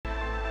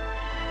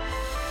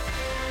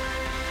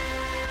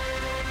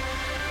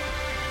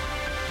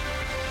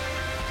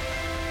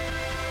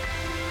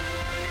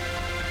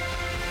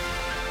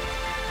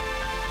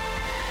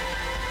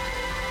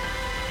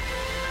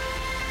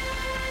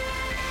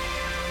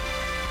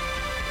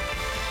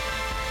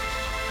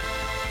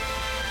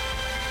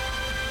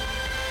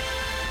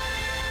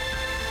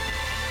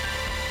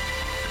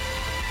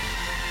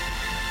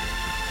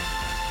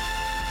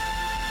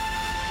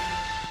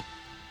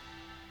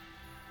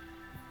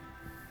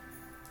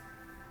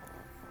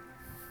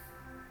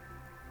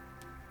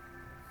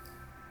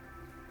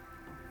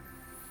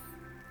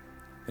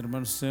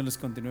Hermanos, el Señor les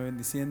continúe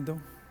bendiciendo.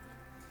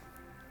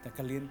 ¿Está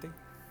caliente?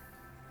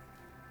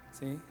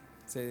 ¿Sí?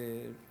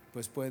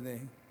 Pues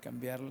puede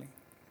cambiarle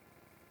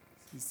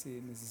si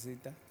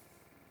necesita.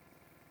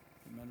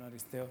 Hermano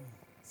Aristeo,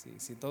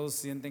 si todos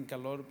sienten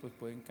calor, pues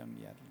pueden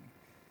cambiarle.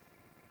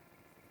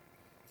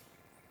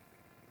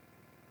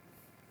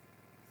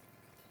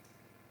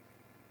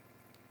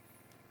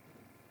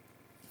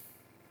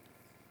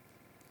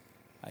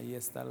 Ahí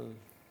está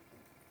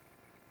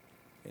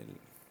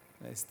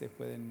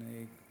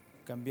pueden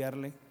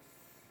cambiarle.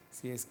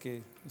 Si es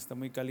que está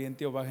muy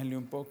caliente, o bájenle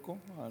un poco,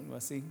 algo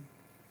así.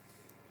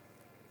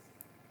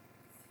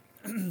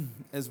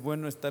 Es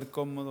bueno estar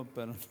cómodo,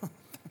 pero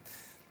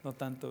no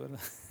tanto, ¿verdad?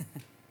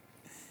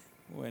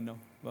 Bueno,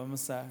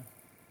 vamos a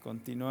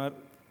continuar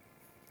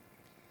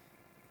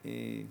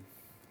en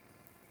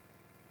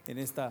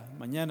esta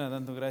mañana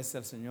dando gracias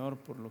al Señor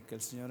por lo que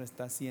el Señor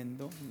está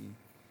haciendo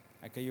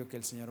y aquello que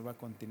el Señor va a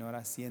continuar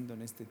haciendo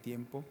en este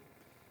tiempo.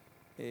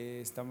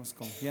 Estamos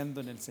confiando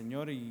en el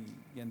Señor y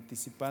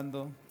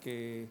anticipando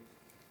que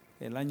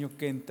el año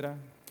que entra,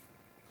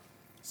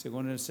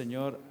 según el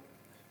Señor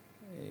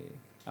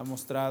ha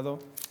mostrado,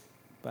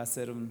 va a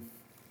ser un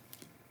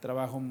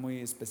trabajo muy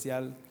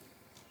especial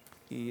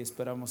y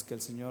esperamos que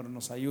el Señor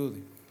nos ayude.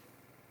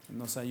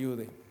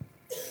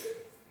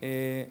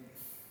 En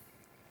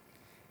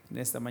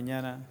esta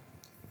mañana,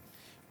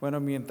 bueno,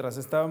 mientras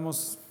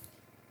estábamos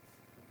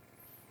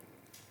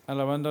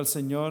alabando al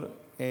Señor,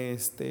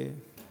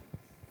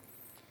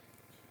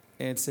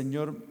 el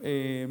Señor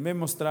me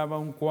mostraba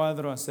un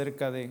cuadro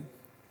acerca de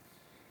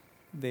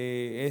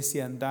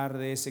ese andar,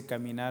 de ese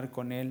caminar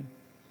con Él.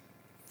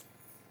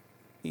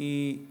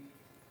 Y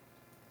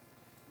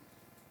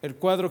el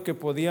cuadro que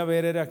podía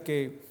ver era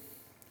que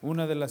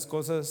una de las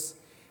cosas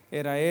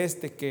era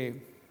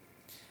que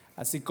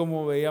así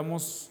como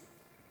veíamos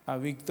a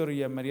Víctor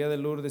y a María de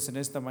Lourdes en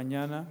esta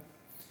mañana,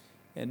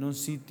 en un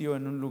sitio,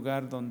 en un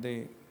lugar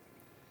donde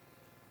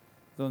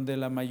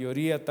la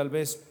mayoría tal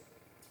vez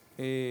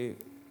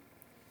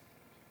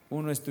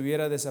uno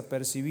estuviera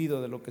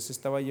desapercibido de lo que se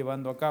estaba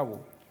llevando a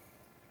cabo,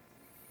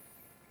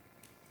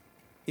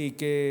 y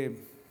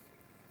que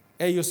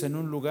ellos en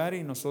un lugar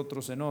y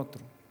nosotros en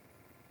otro,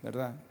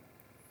 ¿verdad?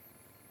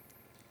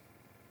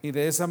 Y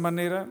de esa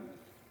manera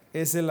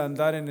es el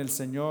andar en el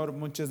Señor.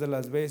 Muchas de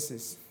las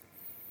veces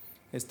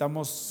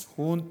estamos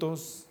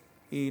juntos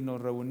y nos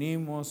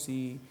reunimos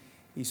y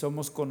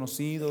somos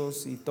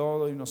conocidos y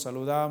todo, y nos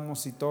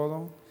saludamos y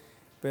todo,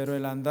 pero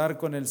el andar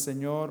con el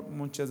Señor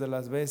muchas de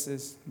las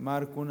veces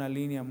marca una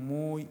línea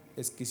muy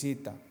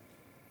exquisita.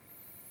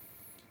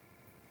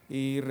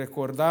 Y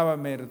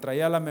me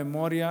traía a la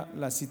memoria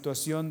la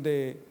situación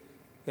de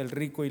el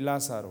rico y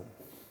Lázaro.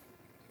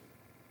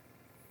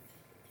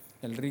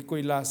 El rico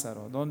y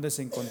Lázaro. ¿Dónde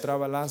se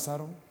encontraba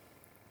Lázaro?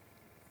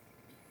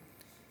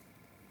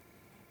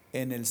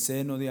 En el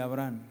seno de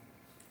Abraham.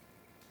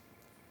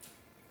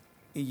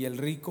 Y el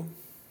rico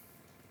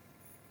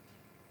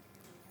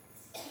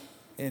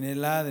en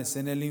el Hades,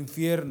 en el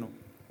infierno.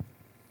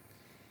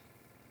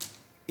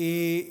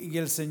 Y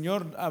el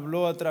Señor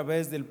habló a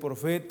través del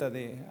profeta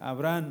de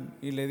Abraham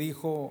y le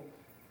dijo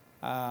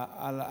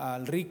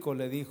al rico,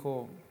 le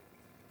dijo: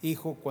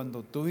 hijo,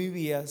 cuando tú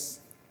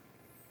vivías,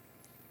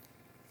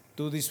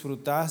 tú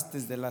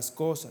disfrutaste de las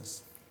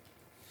cosas,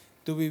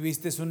 tú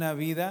viviste una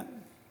vida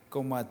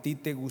como a ti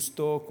te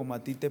gustó, como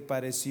a ti te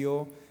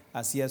pareció,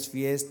 hacías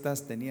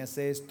fiestas, tenías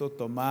esto,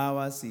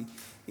 tomabas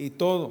y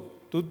todo,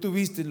 tú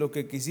tuviste lo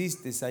que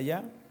quisiste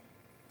allá.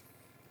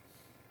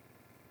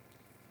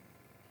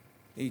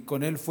 Y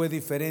con él fue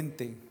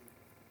diferente,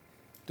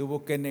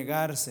 tuvo que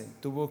negarse,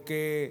 tuvo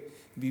que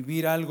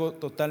vivir algo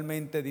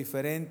totalmente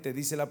diferente.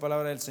 Dice la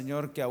palabra del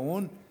Señor que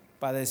aún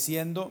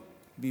padeciendo,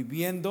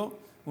 viviendo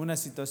una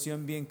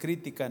situación bien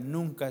crítica,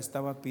 nunca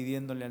estaba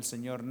pidiéndole al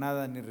Señor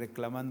nada, ni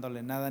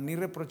reclamándole nada, ni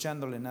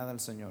reprochándole nada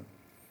al Señor.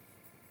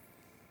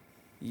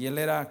 Y él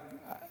era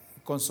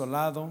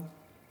consolado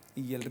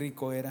y el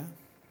rico era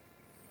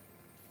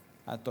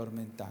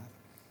atormentado.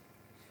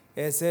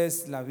 Esa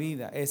es la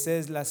vida, esa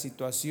es la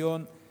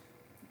situación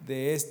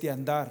de este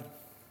andar.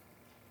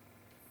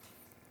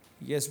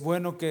 Y es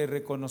bueno que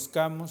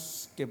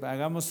reconozcamos, que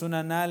hagamos un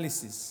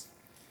análisis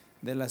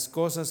de las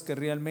cosas que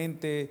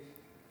realmente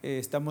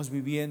estamos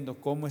viviendo,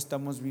 cómo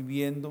estamos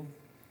viviendo.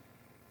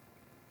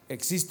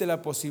 Existe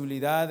la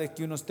posibilidad de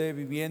que uno esté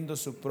viviendo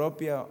su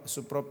propio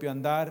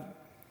andar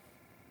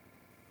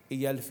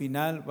y al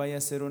final vaya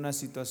a ser una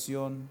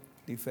situación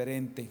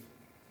diferente,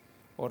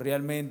 o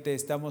realmente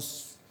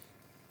estamos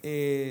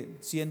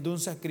siendo un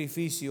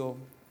sacrificio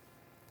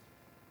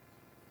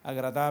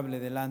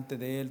agradable delante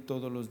de Él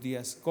todos los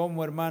días.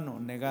 ¿Cómo, hermano?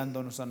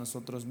 Negándonos a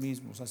nosotros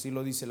mismos. Así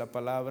lo dice la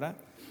palabra,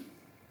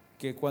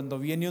 que cuando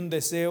viene un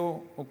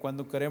deseo o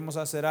cuando queremos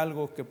hacer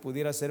algo que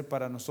pudiera ser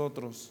para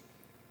nosotros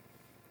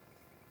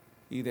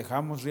y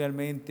dejamos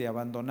realmente,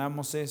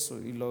 abandonamos eso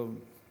y lo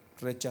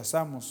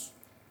rechazamos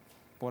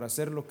por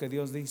hacer lo que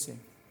Dios dice,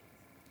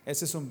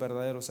 ese es un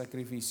verdadero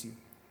sacrificio.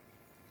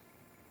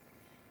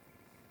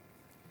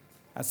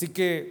 Así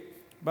que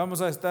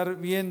vamos a estar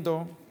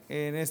viendo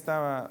en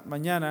esta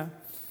mañana.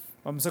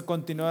 Vamos a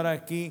continuar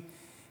aquí.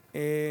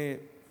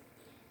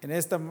 En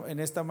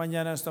esta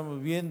mañana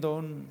estamos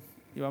viendo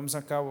llevamos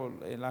a cabo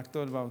el acto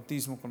del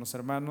bautismo con los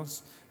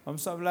hermanos.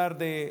 Vamos a hablar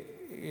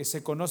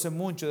se conoce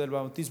mucho del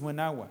bautismo en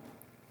agua.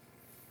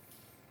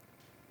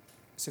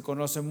 Se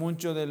conoce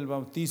mucho del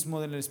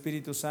bautismo del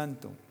Espíritu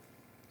Santo,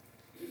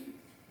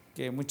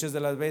 que muchas de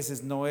las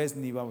veces no es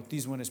ni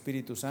bautismo en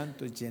Espíritu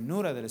Santo, es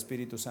llenura del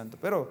Espíritu Santo,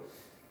 pero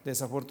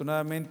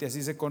desafortunadamente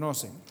así se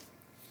conoce.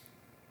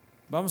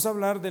 Vamos a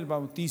hablar del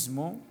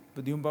bautismo,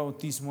 de un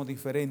bautismo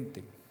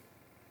diferente,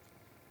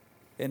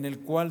 en el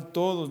cual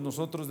todos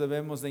nosotros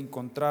debemos de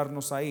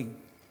encontrarnos ahí.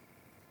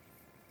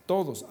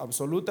 Todos,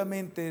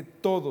 absolutamente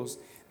todos,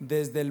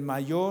 desde el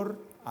mayor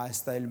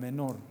hasta el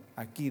menor.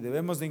 Aquí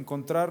debemos de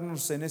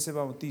encontrarnos en ese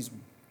bautismo.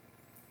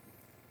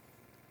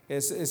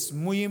 Es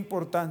muy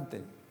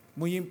importante,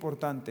 muy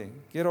importante.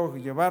 Quiero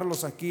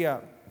llevarlos aquí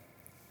al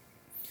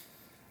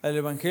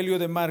Evangelio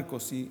de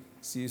Marcos.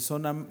 Si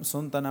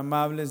son tan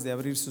amables de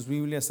abrir sus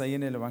Biblias ahí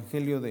en el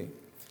Evangelio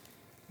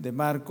de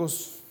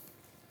Marcos,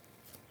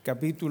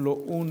 capítulo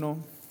 1.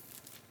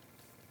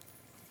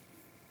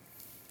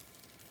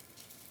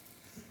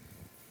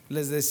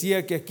 Les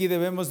decía que aquí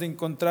debemos de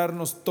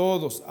encontrarnos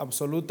todos,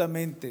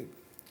 absolutamente.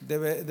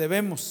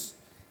 Debemos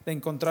de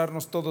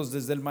encontrarnos todos,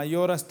 desde el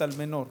mayor hasta el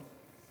menor,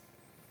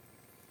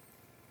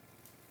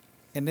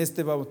 en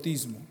este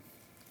bautismo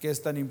que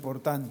es tan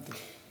importante.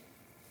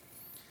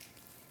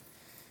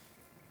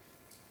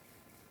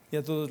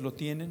 ¿Ya todos lo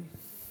tienen?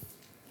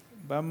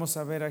 Vamos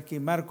a ver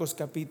aquí Marcos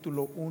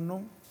capítulo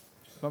 1.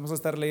 Vamos a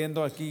estar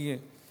leyendo aquí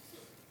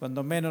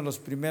cuando menos los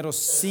primeros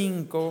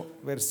 5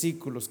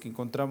 versículos que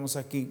encontramos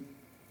aquí.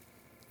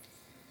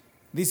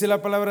 Dice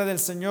la palabra del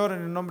Señor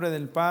en el nombre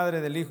del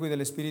Padre, del Hijo y del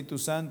Espíritu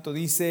Santo.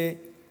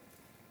 Dice: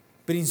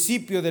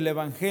 principio del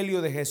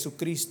Evangelio de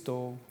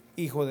Jesucristo,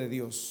 Hijo de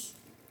Dios.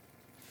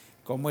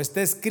 Como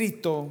está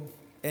escrito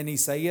en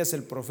Isaías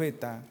el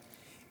profeta: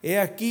 he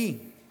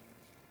aquí,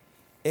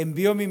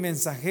 envió mi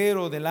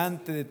mensajero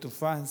delante de tu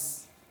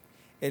faz,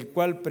 el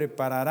cual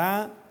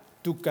preparará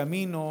tu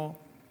camino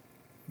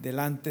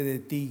delante de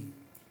ti.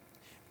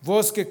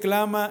 Voz que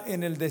clama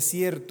en el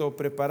desierto,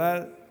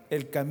 preparar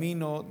el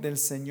camino del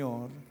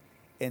Señor,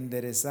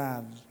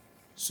 enderezar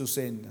sus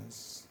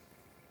sendas.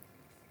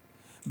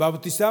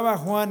 Bautizaba a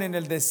Juan en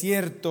el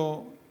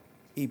desierto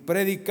y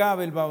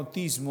predicaba el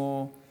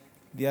bautismo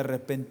de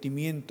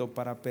arrepentimiento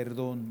para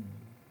perdón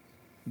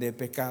de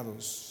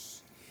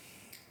pecados.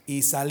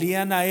 Y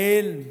salían a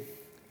él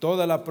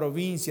toda la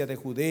provincia de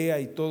Judea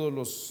y todos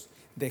los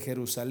de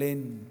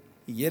Jerusalén,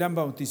 y eran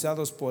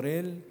bautizados por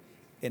él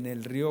en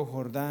el río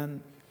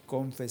Jordán,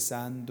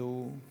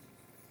 confesando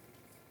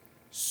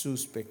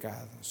sus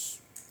pecados.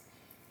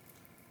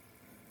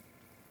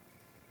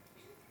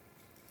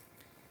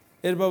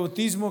 El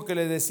bautismo que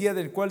le decía,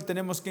 del cual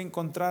tenemos que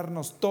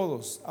encontrarnos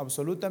todos,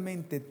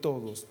 absolutamente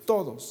todos,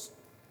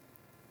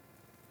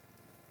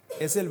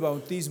 es el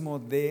bautismo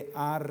de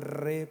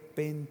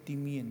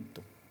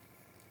arrepentimiento.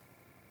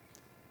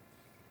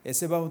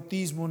 Ese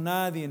bautismo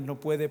nadie lo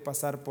puede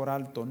pasar por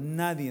alto,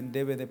 nadie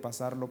debe de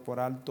pasarlo por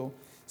alto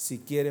si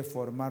quiere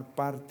formar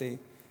parte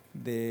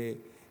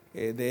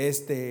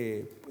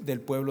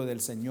del pueblo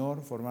del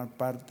Señor, formar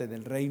parte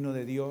del reino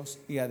de Dios.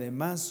 Y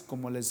además,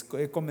 como les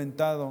he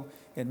comentado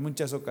en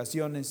muchas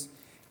ocasiones,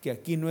 que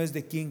aquí no es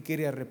de quien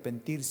quiere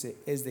arrepentirse,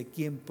 es de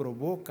quien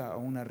provoca a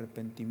un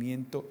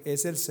arrepentimiento.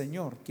 Es el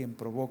Señor quien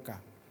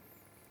provoca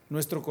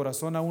nuestro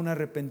corazón a un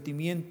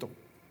arrepentimiento.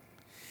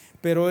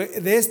 Pero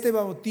de este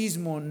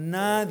bautismo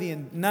nadie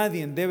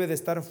debe de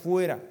estar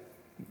fuera,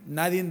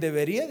 nadie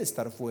debería de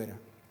estar fuera.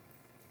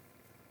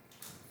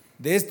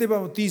 De este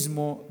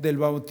bautismo, del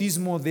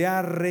bautismo de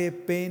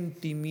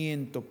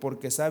arrepentimiento,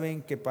 porque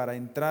saben que para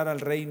entrar al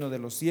reino de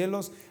los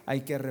cielos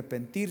hay que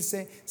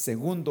arrepentirse.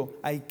 Segundo,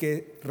 hay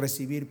que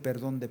recibir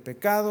perdón de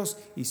pecados,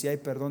 y si hay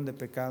perdón de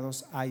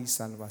pecados hay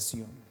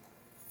salvación.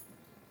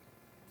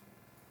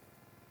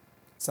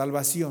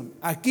 Salvación.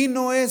 Aquí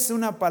no es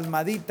una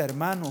palmadita,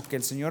 hermano, que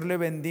el Señor le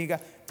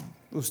bendiga.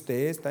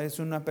 Usted es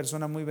una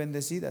persona muy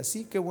bendecida,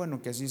 sí, qué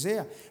bueno que así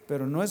sea,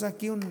 pero no es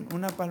aquí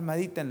una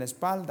palmadita en la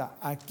espalda.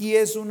 Aquí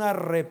es un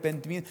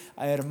arrepentimiento,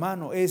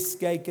 hermano, es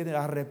que hay que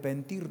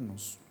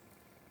arrepentirnos.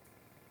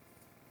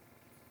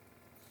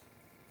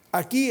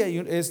 Aquí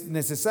es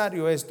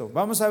necesario esto.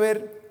 Vamos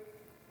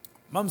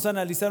a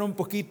analizar un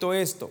poquito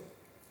esto.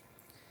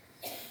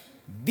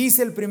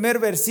 Dice el primer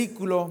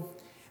versículo: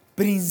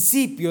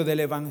 principio del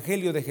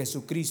Evangelio de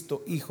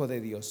Jesucristo, Hijo de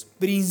Dios.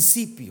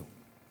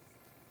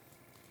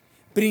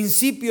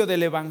 Principio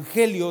del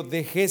Evangelio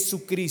de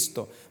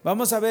Jesucristo.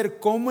 Vamos a ver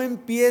cómo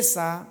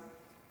empieza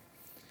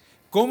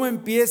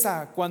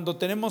cuando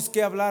tenemos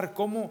que hablar,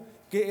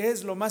 qué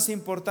es lo más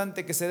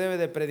importante que se debe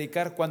de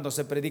predicar cuando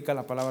se predica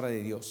la palabra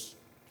de Dios.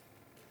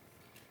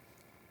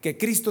 ¿Que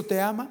Cristo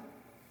te ama?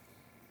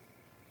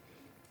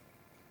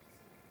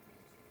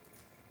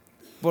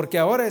 Porque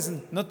ahora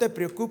no te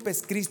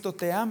preocupes, Cristo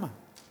te ama.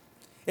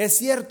 Es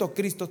cierto,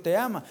 Cristo te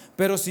ama,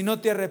 pero si no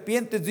te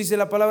arrepientes, dice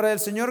la palabra del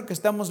Señor, que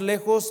estamos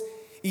lejos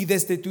y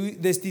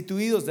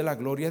destituidos de la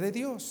gloria de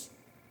Dios.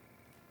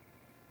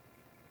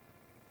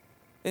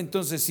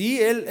 Entonces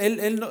sí,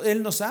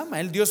 Él nos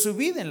ama, Él dio su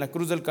vida en la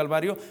cruz del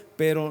Calvario,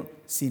 pero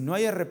si no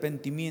hay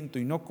arrepentimiento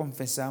y no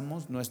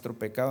confesamos nuestro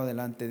pecado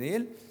delante de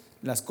Él,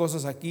 las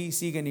cosas aquí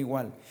siguen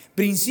igual.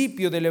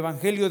 Principio del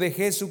Evangelio de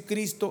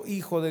Jesucristo,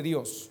 Hijo de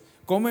Dios.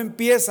 ¿Cómo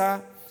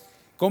empieza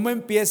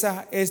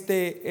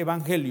este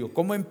Evangelio?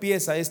 ¿Cómo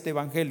empieza este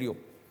Evangelio?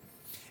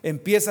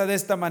 Empieza de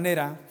esta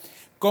manera,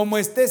 como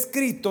está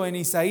escrito en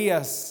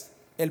Isaías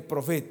el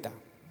profeta.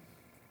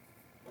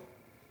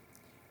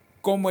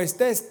 Como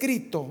está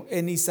escrito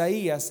en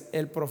Isaías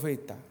el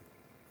profeta.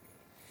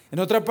 En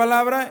otra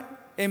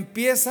palabra,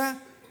 empieza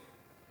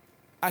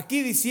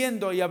aquí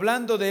diciendo y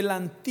hablando del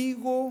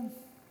Antiguo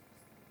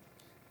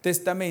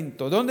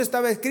Testamento. ¿Dónde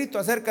estaba escrito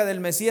acerca del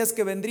Mesías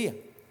que vendría?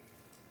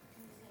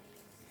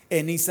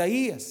 En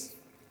Isaías.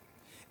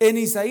 En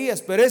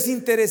Isaías, pero es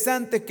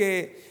interesante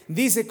que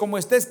dice como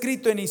está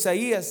escrito en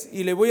Isaías,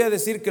 y le voy a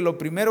decir que lo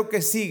primero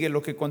que sigue,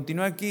 lo que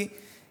continúa aquí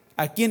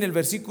en el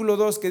versículo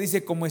 2, que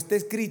dice como está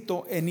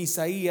escrito en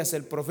Isaías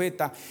el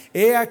profeta: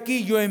 he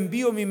aquí yo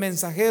envío mi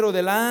mensajero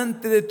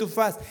delante de tu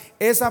faz.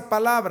 Esa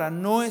palabra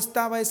no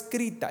estaba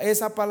escrita,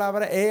 esa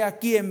palabra, he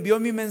aquí envió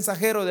mi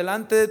mensajero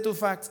delante de tu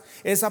faz,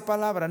 esa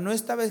palabra no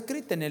estaba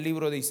escrita en el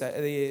libro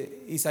de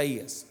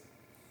Isaías.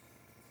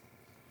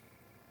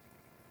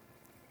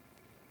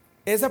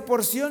 Esa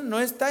porción no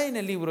está en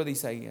el libro de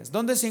Isaías.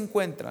 ¿Dónde se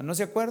encuentra? ¿No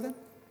se acuerdan?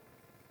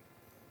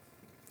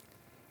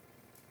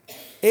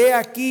 He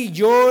aquí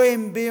yo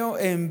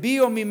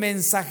envío mi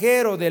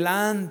mensajero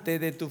delante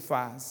de tu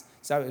faz.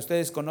 ¿Sabe?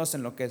 Ustedes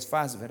conocen lo que es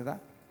faz, ¿verdad?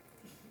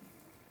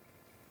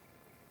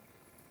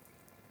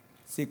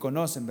 Sí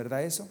conocen,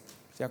 ¿verdad eso?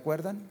 ¿Se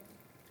acuerdan?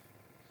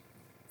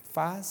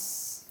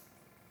 Faz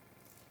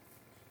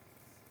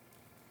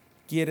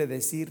quiere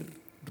decir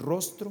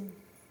rostro.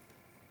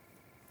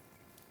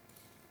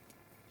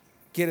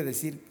 Quiere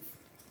decir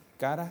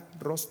cara,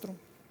 rostro,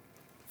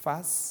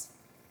 faz,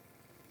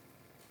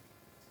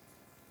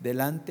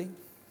 delante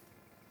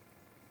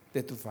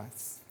de tu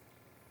faz.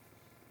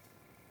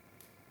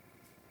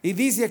 Y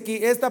dice aquí,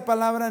 esta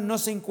palabra no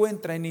se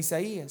encuentra en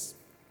Isaías,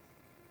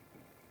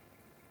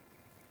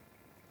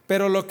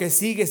 pero lo que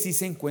sigue sí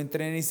se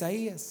encuentra en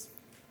Isaías.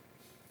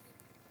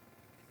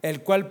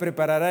 El cual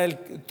preparará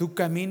tu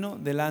camino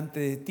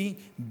delante de ti,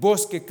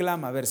 voz que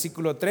clama,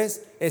 versículo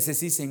 3, ese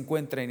sí se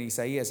encuentra en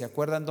Isaías. ¿Se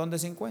acuerdan dónde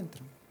se encuentra?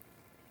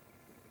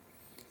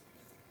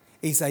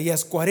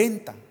 Isaías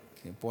 40,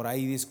 por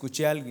ahí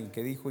escuché a alguien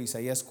que dijo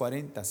Isaías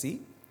 40,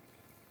 ¿sí?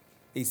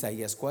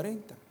 Isaías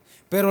 40,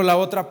 pero la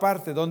otra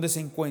parte, ¿dónde se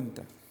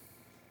encuentra?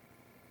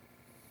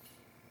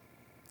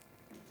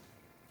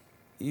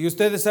 Y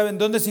ustedes saben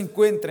dónde se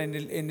encuentra,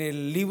 en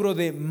el libro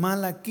de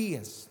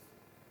Malaquías.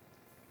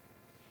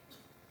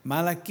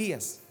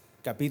 Malaquías,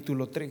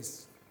 capítulo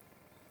 3.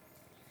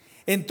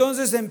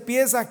 Entonces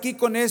empieza aquí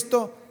con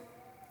esto,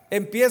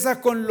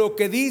 empieza con lo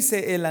que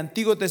dice el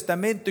Antiguo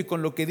Testamento y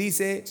con lo que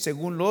dice,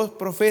 según los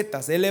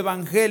profetas, el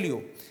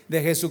Evangelio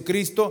de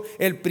Jesucristo.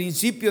 El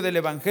principio del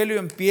Evangelio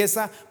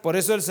empieza, por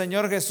eso el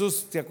Señor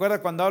Jesús, ¿se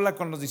acuerda cuando habla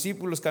con los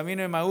discípulos camino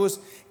de Emaús?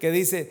 Que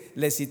dice,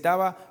 les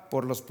citaba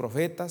por los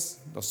profetas,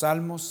 los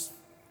salmos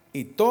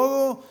y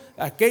todo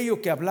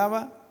aquello que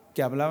hablaban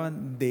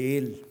de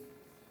Él.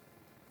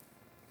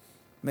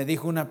 Me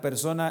dijo una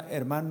persona: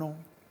 hermano,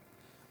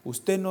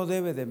 usted no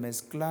debe de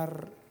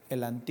mezclar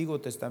el Antiguo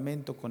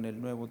Testamento con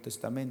el Nuevo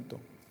Testamento,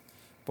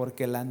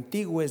 porque el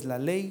antiguo es la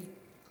ley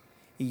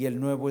y el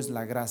nuevo es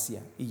la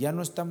gracia, y ya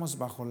no estamos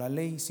bajo la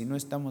ley, sino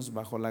estamos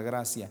bajo la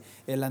gracia.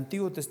 El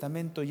Antiguo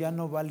Testamento ya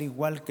no vale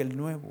igual que el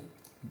Nuevo.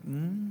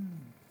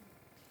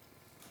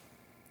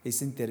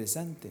 Es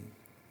interesante.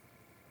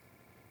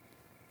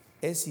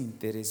 Es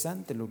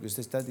interesante lo que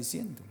usted está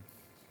diciendo.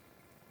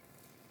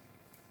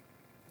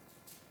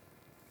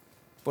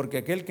 Porque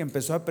aquel que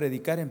empezó a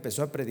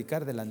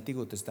predicar del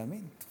Antiguo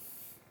Testamento.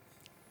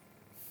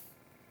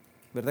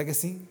 ¿Verdad que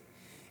sí?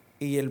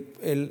 Y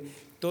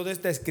toda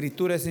esta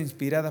escritura es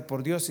inspirada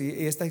por Dios,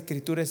 y esta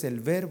escritura es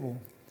el verbo,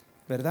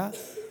 ¿verdad?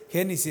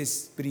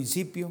 Génesis,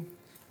 principio;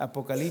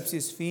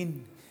 Apocalipsis,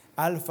 fin;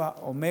 Alfa,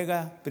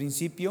 Omega,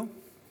 principio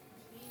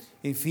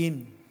y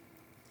fin.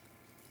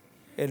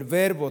 El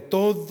verbo,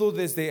 todo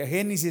desde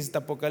Génesis hasta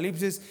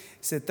Apocalipsis,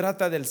 se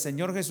trata del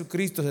Señor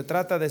Jesucristo, se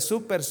trata de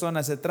su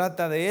persona, se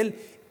trata de Él.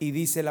 Y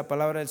dice la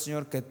palabra del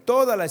Señor que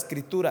toda la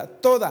escritura,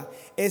 toda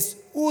es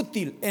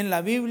útil. En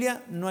la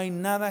Biblia no hay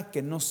nada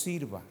que no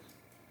sirva.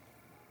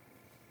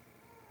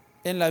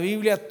 En la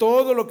Biblia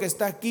todo lo que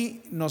está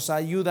aquí nos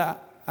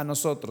ayuda a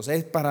nosotros,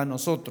 es para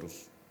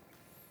nosotros.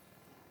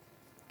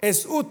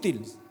 Es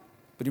útil.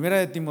 Primera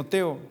de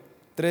Timoteo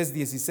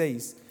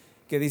 3:16,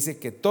 que dice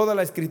que toda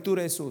la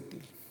escritura es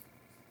útil.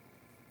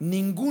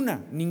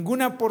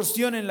 Ninguna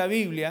porción en la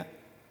Biblia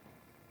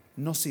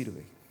no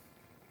sirve.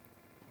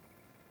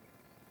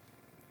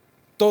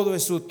 Todo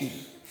es útil.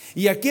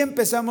 Y aquí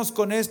empezamos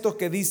con esto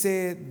que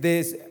dice,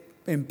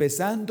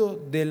 empezando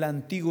del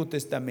Antiguo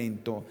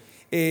Testamento.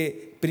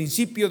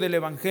 Principio del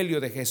Evangelio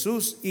de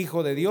Jesús,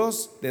 Hijo de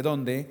Dios. ¿De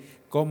dónde?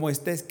 como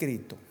está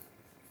escrito.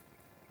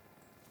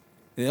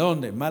 ¿De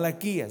dónde?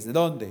 Malaquías. ¿De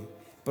dónde?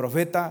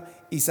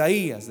 Profeta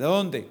Isaías. ¿De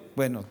dónde?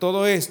 Bueno,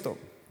 todo esto.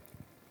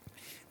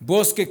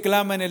 Voz que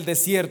clama en el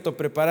desierto,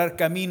 preparar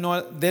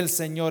camino del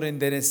Señor,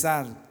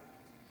 enderezar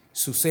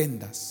sus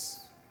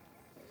sendas.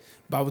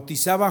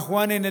 Bautizaba a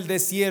Juan en el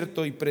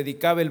desierto y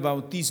predicaba el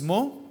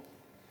bautismo.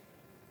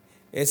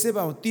 Ese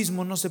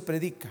bautismo no se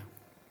predica.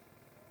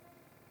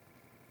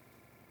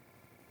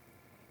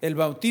 El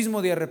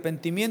bautismo de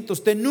arrepentimiento.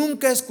 Usted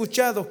nunca ha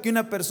escuchado que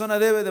una persona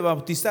debe de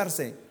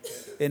bautizarse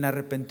en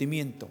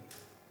arrepentimiento.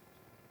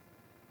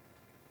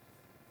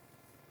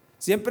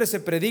 Siempre se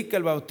predica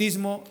el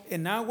bautismo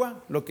en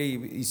agua, lo que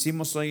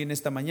hicimos hoy en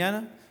esta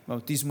mañana,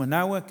 bautismo en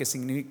agua, que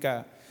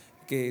significa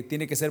que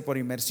tiene que ser por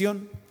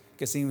inmersión,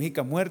 que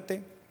significa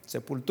muerte,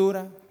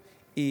 sepultura,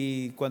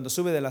 y cuando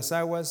sube de las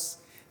aguas,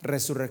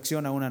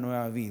 resurrección a una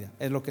nueva vida,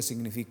 es lo que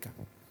significa.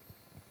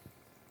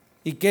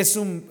 Y que es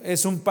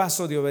un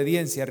paso de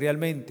obediencia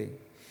realmente.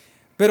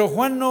 Pero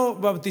Juan no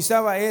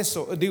bautizaba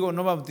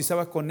no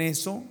bautizaba con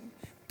eso.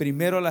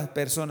 Primero las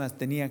personas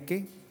tenían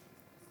que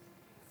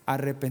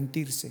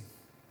arrepentirse.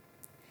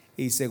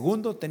 Y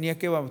segundo, tenía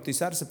que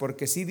bautizarse,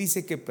 porque sí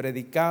dice que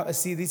predicaba,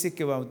 sí dice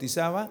que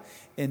bautizaba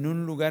en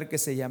un lugar que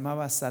se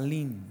llamaba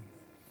Salim,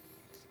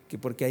 que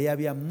porque ahí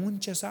había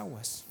muchas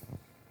aguas.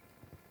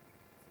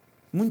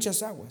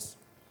 Muchas aguas.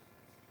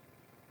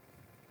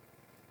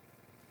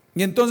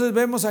 Y entonces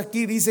vemos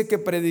aquí, dice que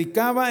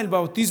predicaba el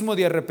bautismo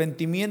de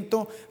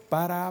arrepentimiento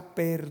para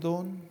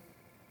perdón.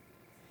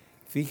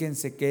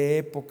 Fíjense qué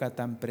época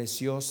tan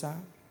preciosa,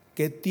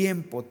 qué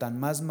tiempo tan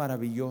más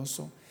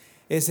maravilloso.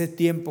 Ese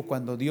tiempo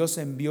cuando Dios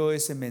envió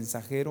ese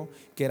mensajero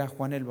que era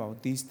Juan el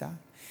Bautista,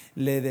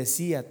 le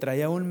decía,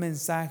 traía un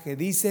mensaje,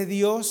 dice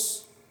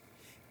Dios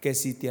que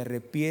si te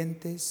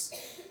arrepientes,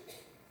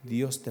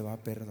 Dios te va a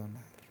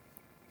perdonar.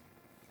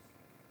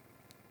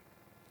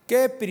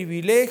 Qué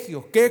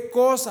privilegio, qué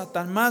cosa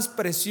tan más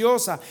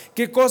preciosa,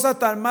 qué cosa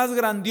tan más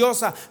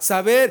grandiosa,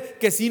 saber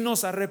que si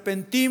nos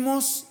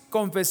arrepentimos,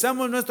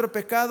 confesamos nuestro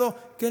pecado,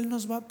 que Él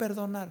nos va a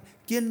perdonar.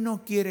 ¿Quién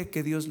no quiere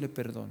que Dios le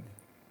perdone?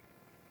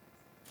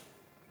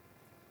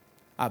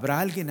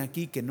 ¿Habrá alguien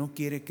aquí que no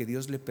quiere que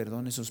Dios le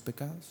perdone sus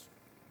pecados?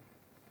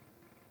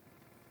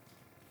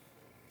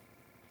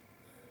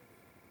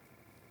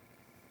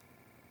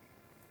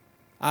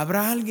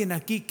 ¿Habrá alguien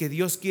aquí que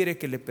Dios quiere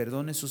que le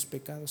perdone sus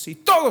pecados? Sí,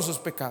 todos sus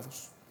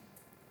pecados.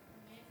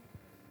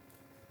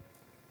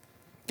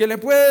 Que le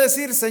puede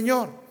decir,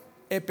 Señor,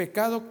 he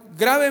pecado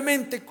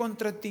gravemente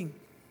contra ti.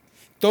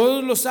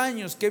 Todos los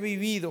años que he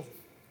vivido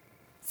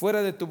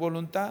fuera de tu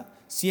voluntad,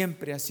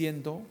 siempre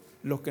haciendo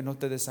lo que no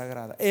te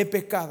desagrada. He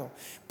pecado.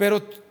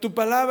 Pero tu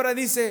palabra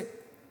dice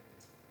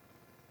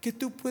que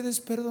tú puedes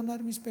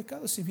perdonar mis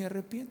pecados si me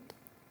arrepiento.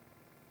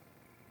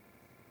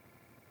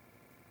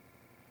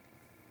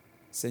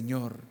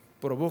 Señor,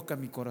 provoca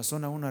mi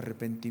corazón a un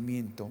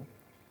arrepentimiento.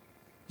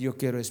 Yo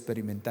quiero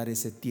experimentar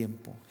ese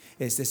tiempo.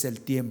 Ese es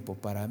el tiempo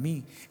para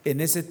mí. En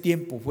ese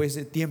tiempo fue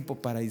ese tiempo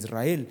para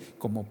Israel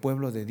como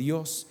pueblo de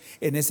Dios.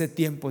 En ese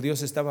tiempo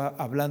Dios estaba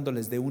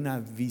hablándoles de una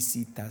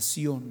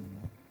visitación.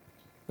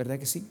 ¿Verdad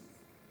que sí?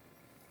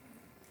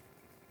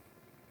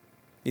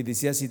 Y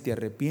decía, si te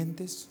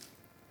arrepientes.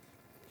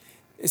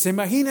 ¿Se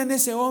imaginan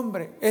ese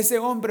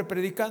hombre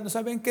predicando?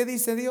 ¿Saben qué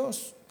dice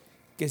Dios?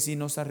 Que si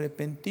nos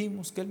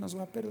arrepentimos, que Él nos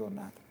va a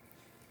perdonar.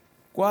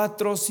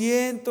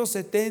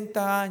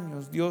 470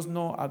 años Dios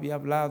no había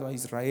hablado a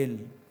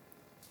Israel.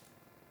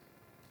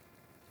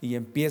 Y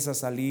empieza a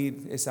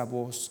salir esa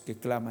voz que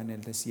clama en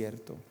el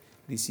desierto,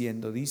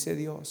 diciendo, dice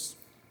Dios,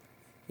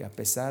 y a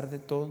pesar de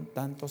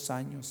tantos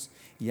años,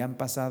 y han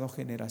pasado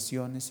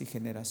generaciones y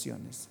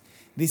generaciones,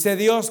 dice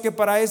Dios que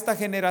para esta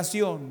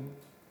generación,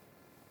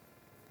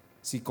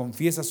 si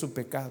confiesa su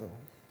pecado,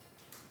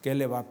 que Él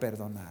le va a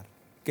perdonar.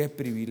 Qué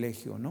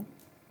privilegio, ¿no?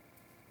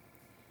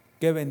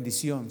 Qué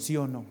bendición, ¿sí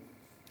o no?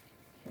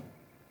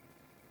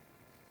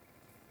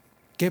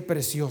 Qué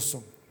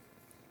precioso.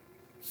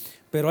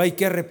 Pero hay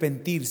que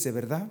arrepentirse,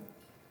 ¿verdad?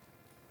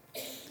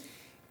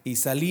 Y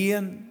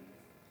salían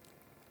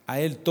a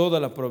él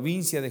toda la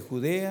provincia de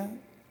Judea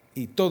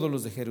y todos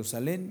los de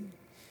Jerusalén,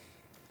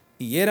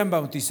 y eran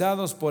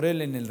bautizados por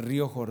él en el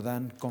río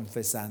Jordán,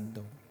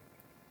 confesando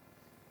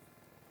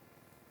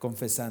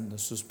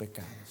sus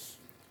pecados.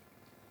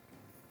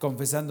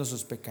 Confesando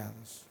sus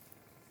pecados.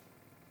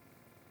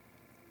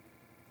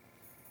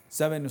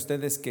 ¿Saben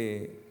ustedes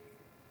que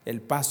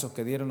el paso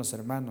que dieron los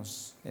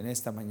hermanos en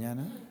esta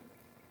mañana,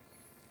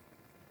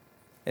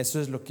 eso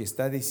es lo que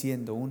está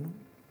diciendo uno?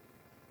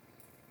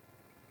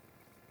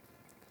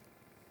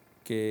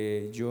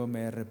 Que yo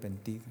me he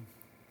arrepentido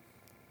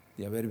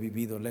de haber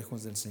vivido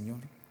lejos del Señor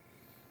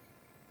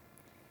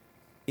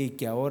y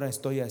que ahora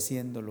estoy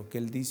haciendo lo que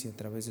Él dice a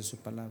través de su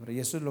palabra. Y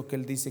eso es lo que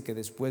Él dice, que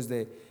después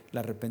del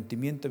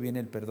arrepentimiento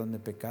viene el perdón de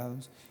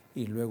pecados,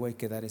 y luego hay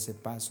que dar ese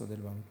paso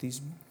del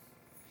bautismo,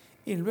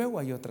 y luego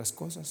hay otras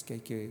cosas que hay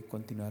que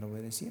continuar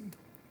obedeciendo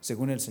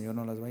según el Señor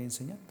nos las vaya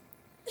enseñando.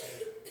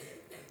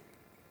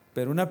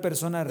 Pero una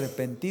persona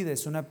arrepentida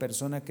es una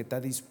persona que está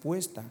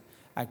dispuesta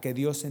a que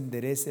Dios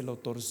enderece lo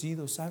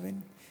torcido,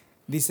 ¿saben?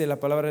 Dice la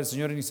palabra del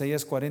Señor en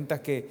Isaías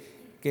 40 que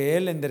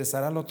Él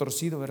enderezará lo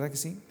torcido, ¿verdad que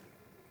sí?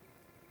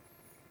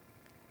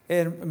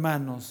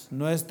 Hermanos,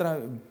 nuestra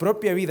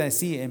propia vida en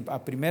sí,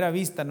 a primera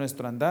vista,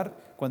 nuestro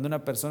andar, cuando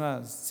una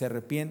persona se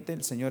arrepiente,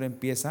 el Señor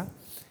empieza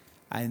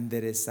a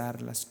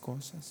enderezar las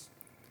cosas.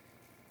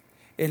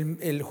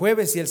 El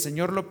jueves, si el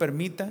Señor lo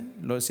permita,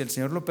 si el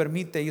Señor lo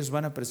permite, ellos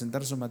van a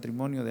presentar su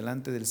matrimonio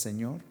delante del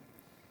Señor.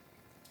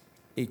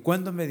 Y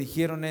cuando me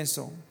dijeron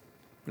eso,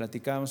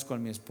 platicábamos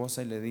con mi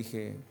esposa y le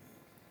dije,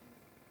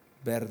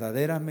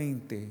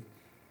 verdaderamente,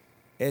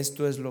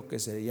 esto es lo que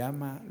se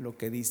llama, lo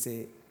que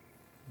dice,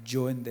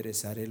 yo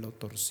enderezaré lo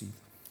torcido.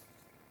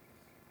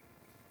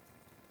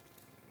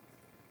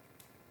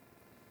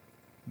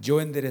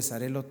 Yo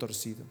enderezaré lo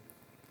torcido.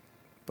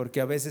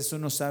 Porque a veces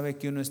uno sabe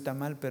que uno está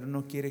mal, pero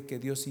no quiere que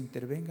Dios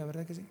intervenga,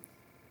 ¿verdad que sí?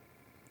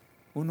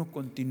 Uno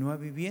continúa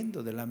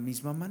viviendo de la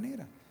misma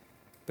manera.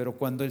 Pero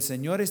cuando el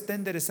Señor está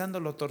enderezando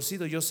lo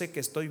torcido, yo sé que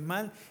estoy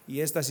mal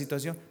y esta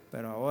situación,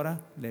 pero ahora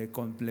le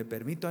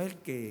permito a Él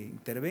que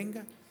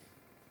intervenga.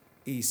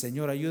 Y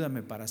Señor,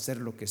 ayúdame para hacer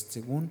lo que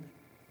según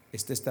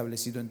esté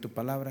establecido en tu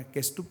palabra, que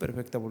es tu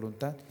perfecta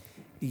voluntad.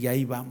 Y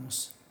ahí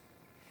vamos.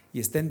 Y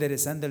está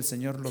enderezando el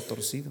Señor lo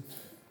torcido,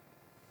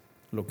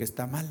 lo que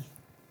está mal.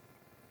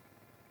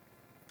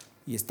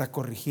 Y está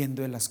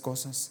corrigiendo Él las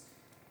cosas.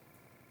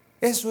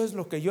 Eso es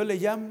lo que yo le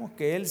llamo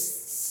que Él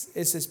es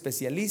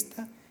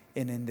especialista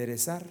en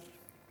enderezar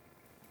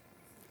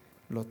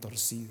lo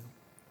torcido.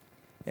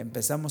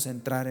 Empezamos a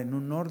entrar en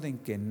un orden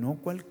que no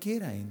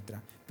cualquiera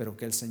entra, pero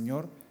que el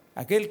Señor,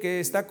 aquel que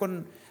está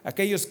con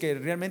aquellos que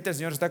realmente el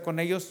Señor está con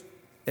ellos,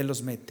 Él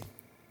los mete.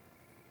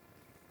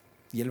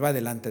 Y Él va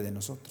delante de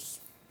nosotros.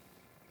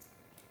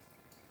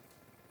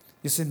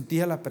 Yo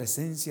sentía la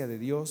presencia de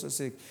Dios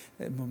ese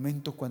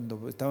momento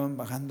cuando estaban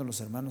bajando los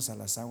hermanos a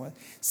las aguas.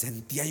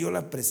 Sentía yo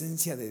la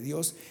presencia de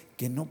Dios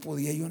que no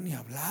podía yo ni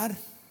hablar.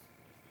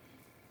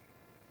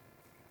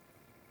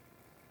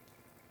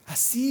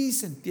 Así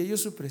sentía yo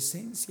su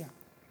presencia.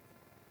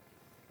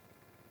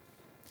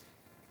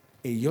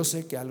 Y yo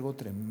sé que algo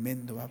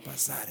tremendo va a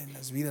pasar en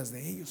las vidas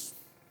de ellos.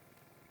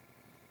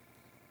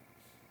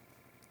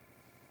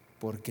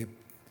 Porque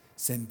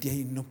sentía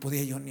y no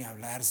podía yo ni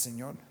hablar,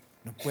 Señor.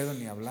 No puedo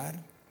ni hablar.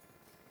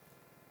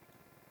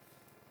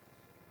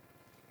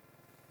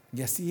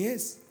 Y así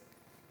es.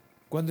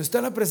 Cuando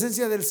está la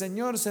presencia del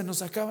Señor se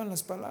nos acaban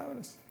las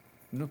palabras.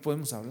 No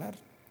podemos hablar.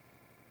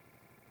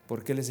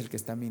 Porque Él es el que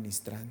está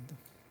ministrando.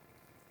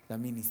 Está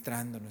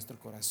ministrando nuestro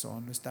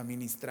corazón, lo está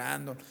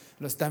ministrando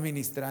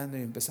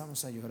y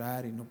empezamos a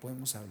llorar y no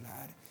podemos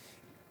hablar.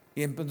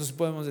 Y entonces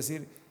podemos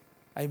decir,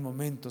 hay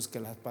momentos que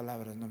las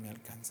palabras no me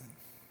alcanzan.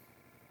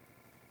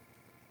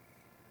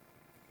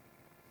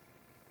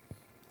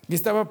 Y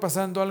estaba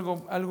pasando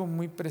algo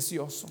muy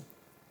precioso.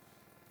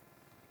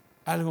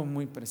 Algo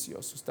muy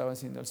precioso estaba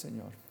haciendo el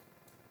Señor.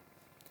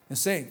 No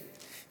sé,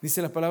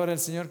 dice la palabra del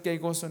Señor que hay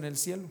gozo en el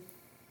cielo.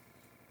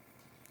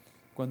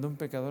 Cuando un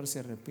pecador se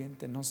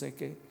arrepiente, no sé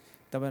qué,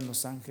 estaban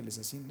los ángeles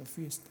haciendo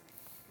fiesta.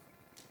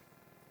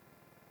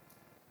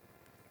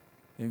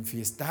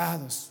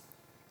 Enfiestados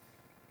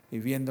y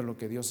viendo lo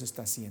que Dios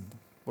está haciendo.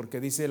 Porque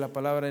dice la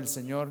palabra del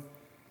Señor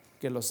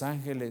que los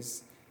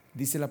ángeles,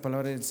 dice la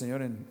palabra del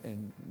Señor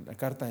en la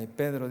carta de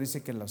Pedro,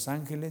 dice que los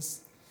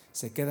ángeles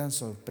se quedan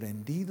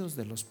sorprendidos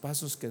de los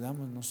pasos que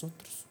damos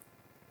nosotros.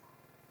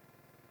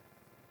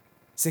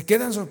 Se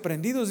quedan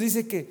sorprendidos,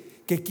 dice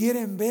que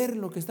quieren ver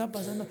lo que está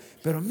pasando.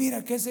 Pero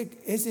mira que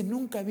ese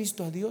nunca ha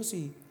visto a Dios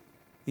y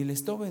le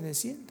está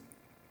obedeciendo.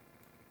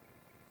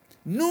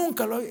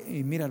 Nunca lo ha visto.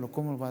 Y míralo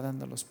cómo va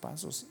dando los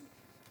pasos.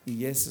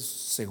 Y esos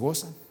se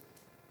gozan.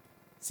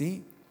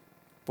 ¿Sí?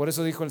 Por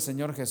eso dijo el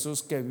Señor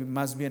Jesús que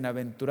más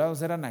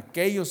bienaventurados eran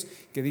aquellos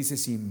que dice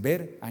sin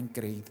ver han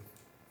creído.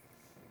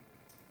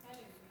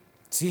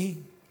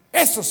 Sí,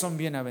 esos son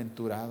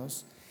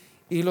bienaventurados.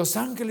 Y los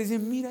ángeles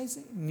dicen, mira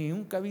ese, ni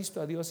nunca ha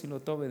visto a Dios y lo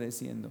está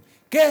obedeciendo.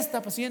 ¿Qué está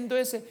haciendo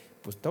ese?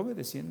 Pues está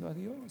obedeciendo a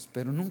Dios,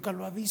 pero nunca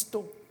lo ha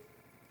visto.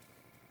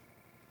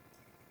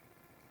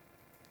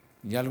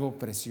 Y algo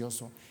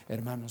precioso,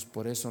 hermanos,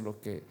 por eso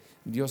lo que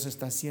Dios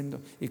está haciendo.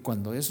 Y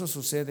cuando eso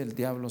sucede, el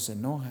diablo se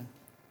enoja.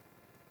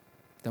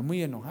 Está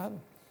muy enojado.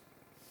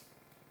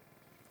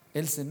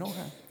 Él se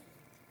enoja.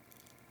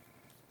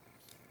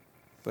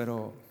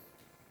 Pero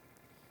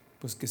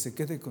pues que se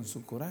quede con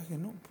su coraje,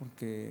 ¿no?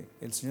 Porque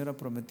el Señor ha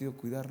prometido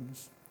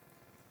cuidarnos.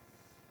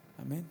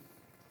 Amén.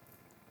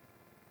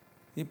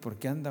 Y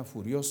porque anda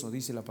furioso,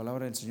 dice la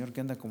palabra del Señor,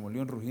 que anda como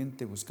león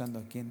rugiente buscando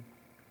a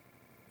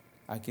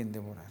quien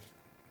devorar.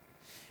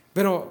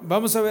 Pero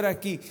vamos a ver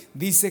aquí,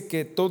 dice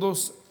que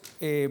todos,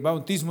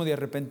 bautismo de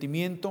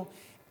arrepentimiento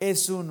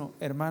es uno,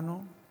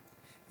 hermano,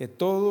 que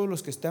todos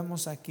los que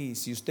estamos aquí,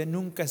 si usted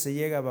nunca se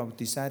llega a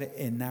bautizar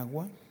en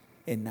agua,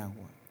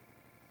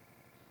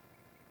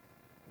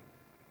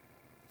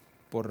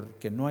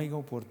 porque no hay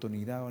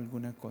oportunidad o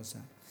alguna cosa,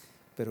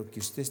 pero que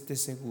usted esté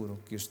seguro,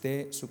 que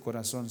usted, su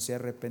corazón se ha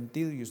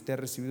arrepentido y usted ha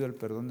recibido el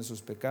perdón de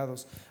sus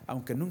pecados,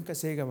 aunque nunca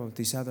se haya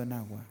bautizado en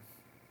agua.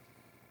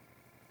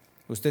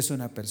 Usted es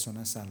una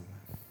persona salva.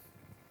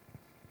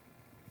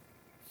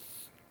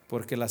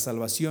 Porque la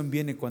salvación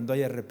viene cuando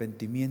hay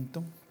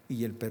arrepentimiento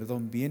y el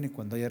perdón viene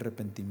cuando hay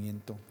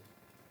arrepentimiento.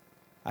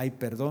 Hay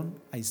perdón,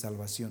 hay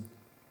salvación.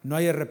 No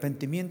hay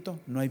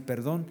arrepentimiento, no hay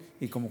perdón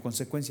y como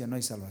consecuencia no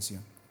hay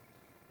salvación.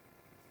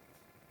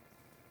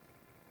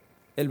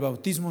 El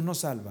bautismo no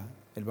salva,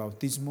 el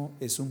bautismo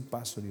es un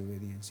paso de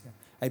obediencia.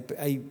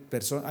 Hay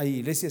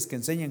iglesias que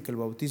enseñan que el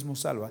bautismo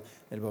salva,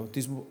 el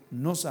bautismo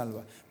no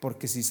salva,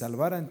 porque si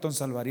salvara, entonces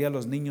salvaría a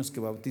los niños que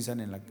bautizan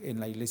en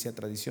la iglesia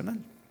tradicional.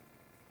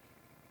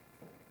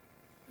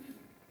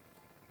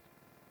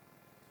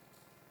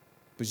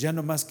 Pues ya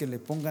nomás que le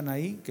pongan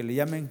ahí, que le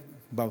llamen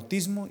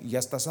bautismo y ya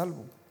está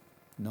salvo.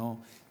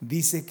 No,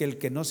 dice que el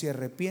que no se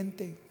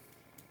arrepiente,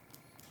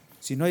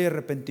 si no hay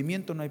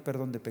arrepentimiento no hay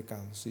perdón de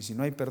pecados, y si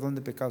no hay perdón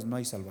de pecados no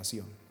hay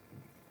salvación.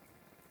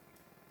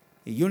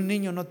 Y un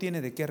niño no tiene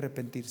de qué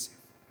arrepentirse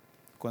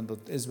cuando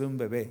es un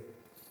bebé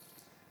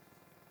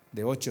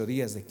de 8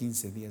 días, de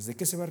 15 días. ¿De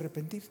qué se va a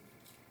arrepentir?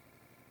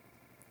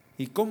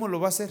 ¿Y cómo lo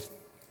va a hacer?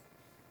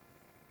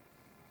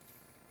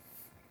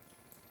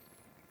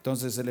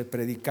 Entonces se le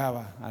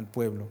predicaba al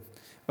pueblo.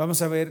 Vamos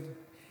a ver,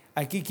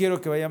 aquí quiero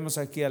que vayamos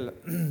aquí al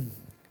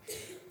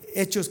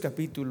Hechos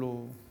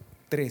capítulo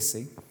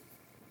 13.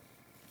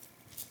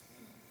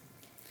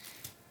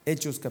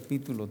 Hechos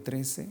capítulo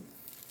 13.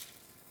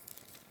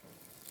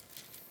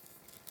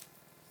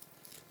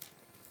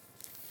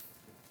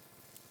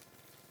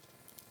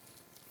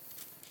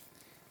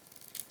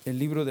 El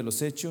libro de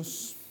los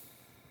Hechos,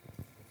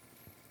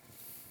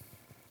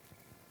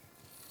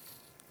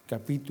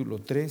 capítulo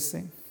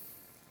 13.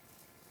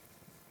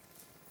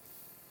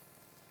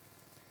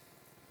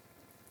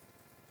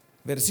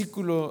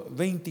 Versículo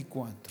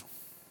 24.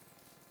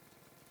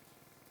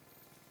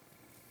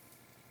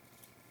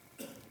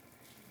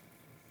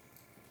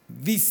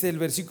 Dice el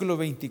versículo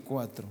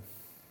 24: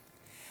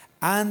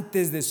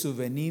 antes de su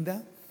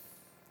venida,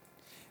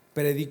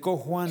 predicó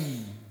Juan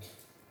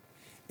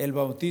el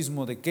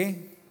bautismo ¿de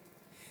qué?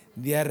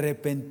 De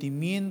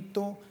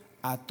arrepentimiento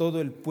a todo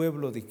el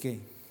pueblo ¿de qué?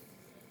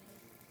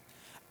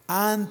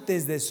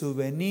 Antes de su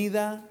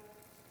venida,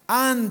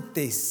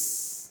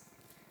 antes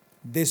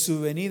de su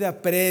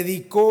venida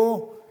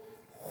predicó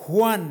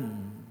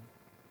Juan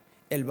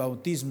el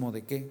bautismo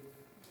 ¿de qué?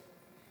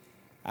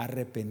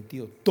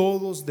 Arrepentido.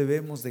 Todos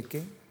debemos ¿de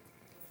qué?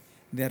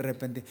 De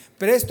arrepentir.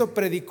 Pero esto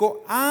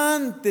predicó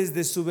antes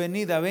de su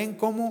venida. ¿Ven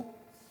cómo?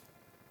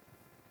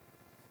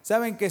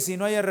 ¿Saben que si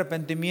no hay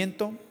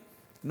arrepentimiento,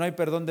 no hay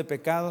perdón de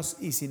pecados?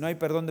 Y si no hay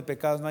perdón de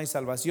pecados, no hay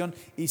salvación.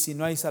 Y si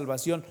no hay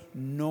salvación,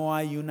 no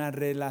hay una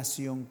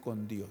relación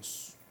con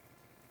Dios.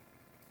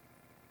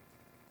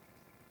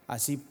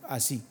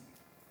 Así.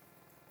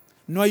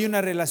 No hay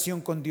una relación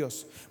con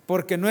Dios.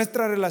 Porque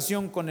nuestra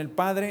relación con el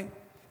Padre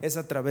es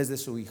a través de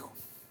su Hijo.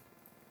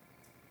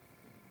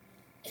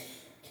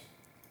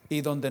 Y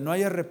donde no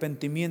hay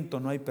arrepentimiento,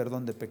 no hay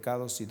perdón de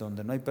pecados. Y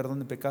donde no hay perdón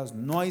de pecados,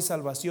 no hay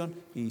salvación.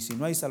 Y si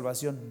no hay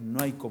salvación,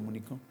 no hay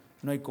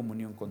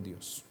comunión con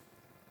Dios.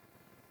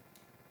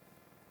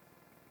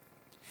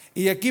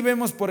 Y aquí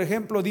vemos, por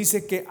ejemplo,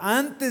 dice que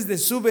antes de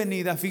su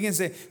venida,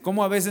 fíjense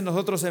cómo a veces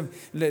nosotros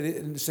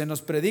se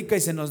nos predica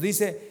y se nos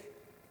dice: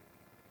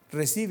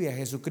 recibe a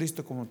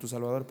Jesucristo como tu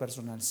Salvador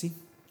personal. Sí,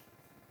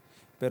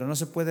 pero no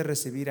se puede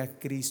recibir a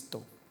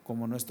Cristo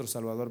como nuestro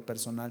Salvador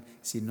personal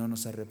si no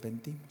nos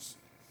arrepentimos.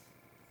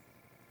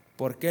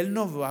 Porque Él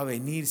no va a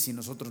venir si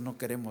nosotros no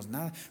queremos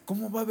nada.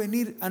 ¿Cómo va a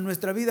venir a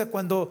nuestra vida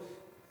cuando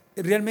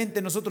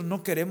realmente nosotros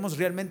no queremos,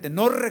 realmente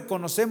no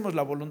reconocemos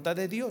la voluntad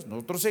de Dios?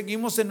 Nosotros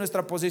seguimos en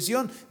nuestra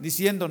posición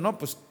diciendo: no,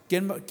 pues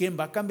 ¿quién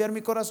va a cambiar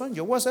mi corazón?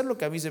 Yo voy a hacer lo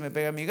que a mí se me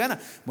pega mi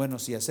gana. Bueno,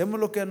 si hacemos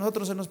lo que a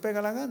nosotros se nos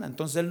pega la gana,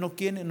 entonces Él no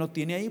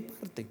tiene ahí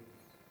parte.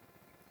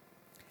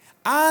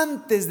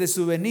 Antes de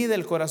su venida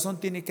el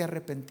corazón tiene que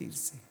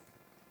arrepentirse.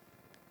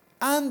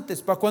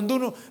 Antes, para cuando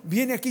uno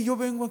viene aquí, yo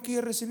vengo aquí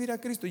a recibir a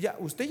Cristo,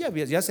 usted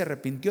ya se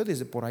arrepintió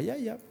desde por allá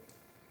ya.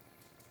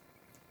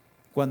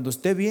 Cuando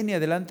usted viene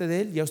adelante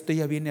de Él, usted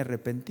ya viene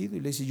arrepentido y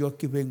le dice: yo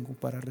aquí vengo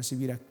para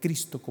recibir a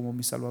Cristo como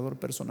mi Salvador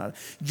personal.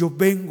 Yo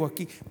vengo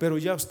aquí, pero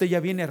usted ya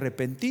viene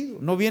arrepentido,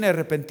 no viene a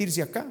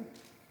arrepentirse acá.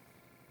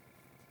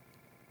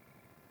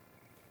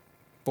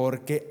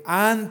 Porque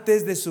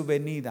antes de su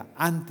venida,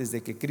 antes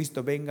de que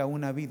Cristo venga a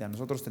una vida,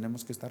 nosotros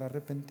tenemos que estar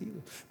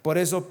arrepentidos. Por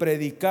eso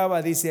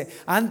predicaba, dice,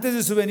 antes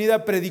de su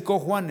venida predicó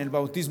Juan el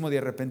bautismo de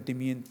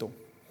arrepentimiento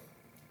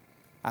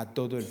a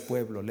todo el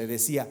pueblo. Le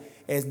decía: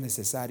 es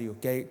necesario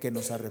que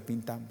nos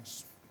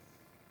arrepintamos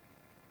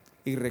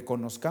y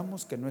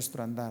reconozcamos que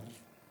nuestro andar,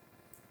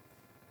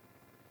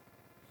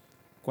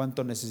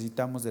 cuánto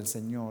necesitamos del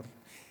Señor.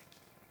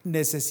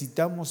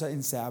 Necesitamos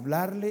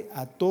hablarle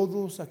a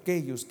todos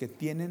aquellos que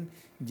tienen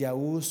ya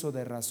uso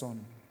de razón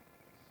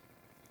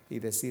y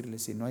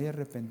decirles: si no hay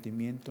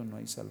arrepentimiento, no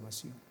hay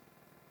salvación.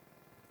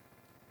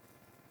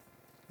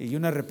 Y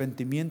un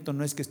arrepentimiento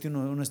no es que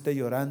uno esté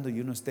llorando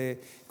y uno esté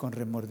con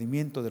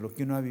remordimiento de lo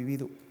que uno ha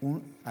vivido.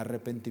 Un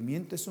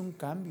arrepentimiento es un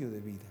cambio de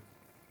vida.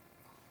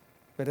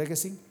 ¿Verdad que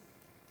sí?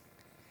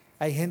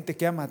 Hay gente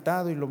que ha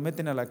matado y lo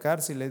meten a la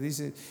cárcel y le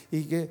dice,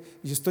 y que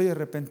yo estoy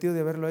arrepentido de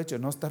haberlo hecho.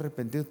 No está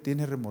arrepentido,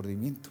 tiene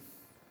remordimiento.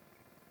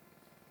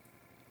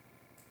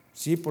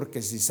 Sí,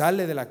 porque si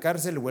sale de la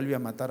cárcel vuelve a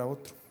matar a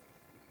otro.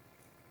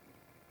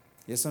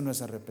 Y eso no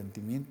es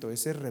arrepentimiento,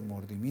 ese es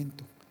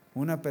remordimiento.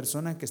 Una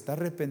persona que está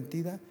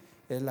arrepentida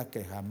es la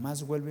que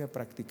jamás vuelve a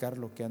practicar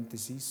lo que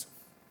antes hizo.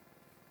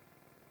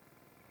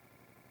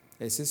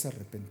 Ese es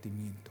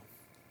arrepentimiento.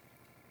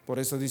 Por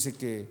eso dice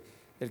que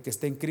el que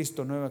está en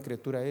Cristo nueva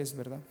criatura es,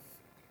 ¿verdad?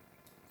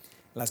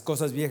 Las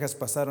cosas viejas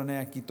pasaron,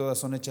 aquí todas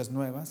son hechas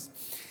nuevas.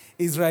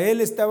 Israel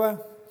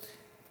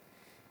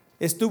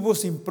estuvo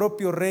sin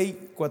propio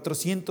rey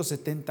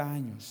 470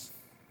 años.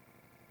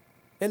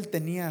 Él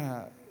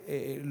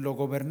lo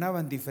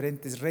gobernaban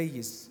diferentes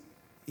reyes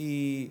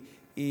y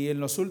en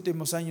los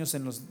últimos años,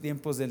 en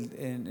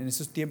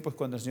esos tiempos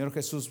cuando el Señor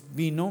Jesús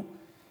vino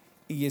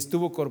y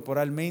estuvo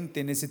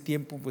corporalmente, en ese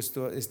tiempo pues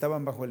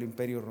estaban bajo el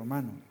imperio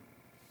romano.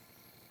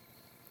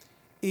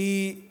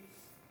 Y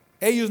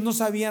ellos no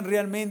sabían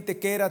realmente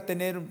qué era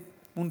tener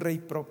un rey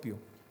propio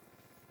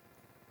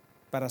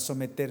para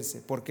someterse,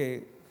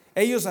 porque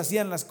ellos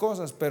hacían las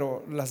cosas,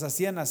 pero las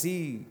hacían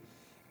así,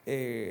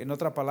 en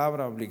otra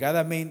palabra,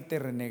 obligadamente,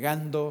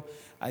 renegando.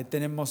 Ahí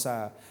tenemos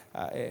a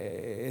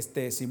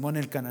Simón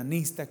el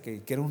cananista,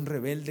 que era un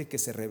rebelde que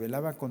se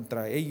rebelaba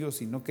contra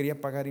ellos y no quería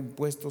pagar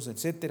impuestos,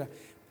 etcétera,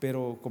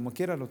 pero como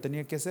quiera lo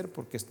tenía que hacer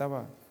porque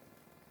estaba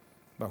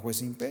bajo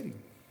ese imperio.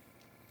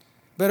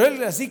 Pero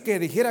él así que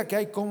dijera que,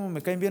 ay, cómo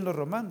me caen bien los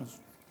romanos,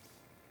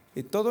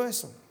 y todo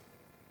eso,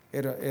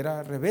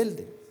 era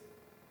rebelde.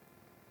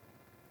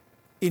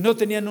 Y no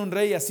tenían un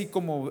rey así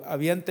como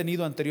habían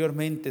tenido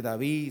anteriormente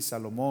David,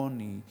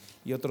 Salomón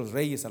y otros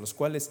reyes, a los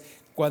cuales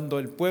cuando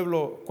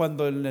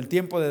en el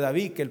tiempo de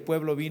David, que el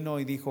pueblo vino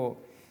y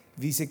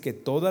dice que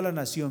toda la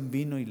nación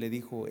vino y le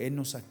dijo,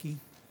 henos aquí,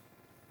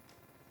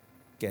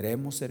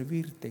 queremos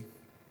servirte,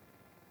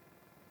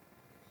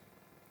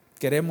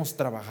 queremos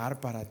trabajar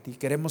para ti,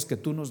 queremos que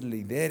tú nos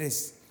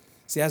lideres,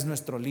 seas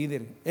nuestro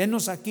líder,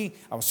 henos aquí,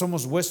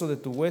 somos hueso de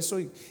tu hueso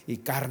y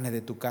carne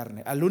de tu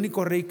carne. Al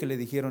único rey que le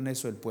dijeron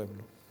eso el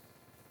pueblo.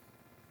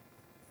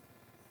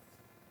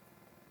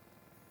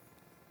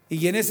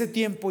 Y en ese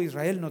tiempo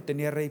Israel no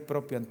tenía rey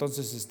propio,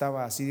 entonces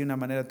estaba así de una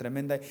manera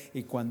tremenda.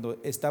 Y cuando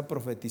está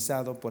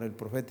profetizado por el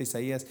profeta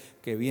Isaías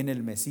que viene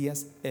el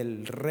Mesías,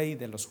 el rey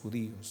de los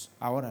judíos,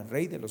 ahora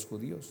rey de los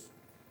judíos.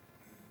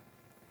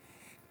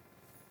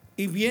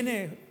 Y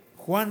viene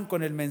Juan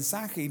con el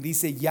mensaje y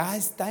dice, ya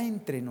está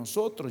entre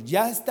nosotros,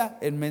 ya está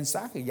el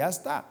mensaje, ya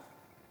está.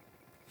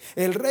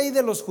 El rey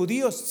de los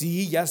judíos,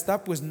 sí, ya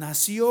está, pues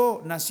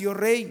nació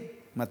rey.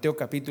 Mateo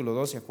capítulo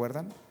 2, ¿se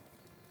acuerdan?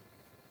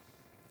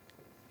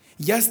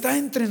 Ya está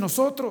entre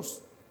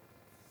nosotros.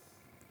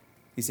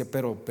 Dice,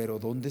 pero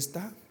 ¿dónde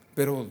está?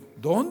 ¿Pero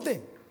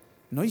dónde?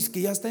 No, es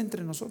que ya está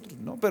entre nosotros.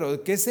 No,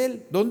 pero ¿qué es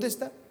él? ¿Dónde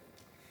está?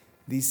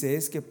 Dice,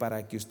 es que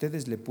para que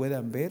ustedes le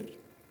puedan ver,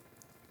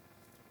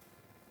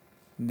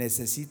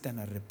 necesitan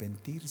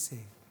arrepentirse.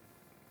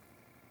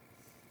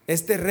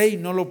 Este rey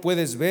no lo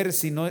puedes ver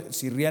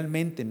si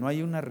realmente no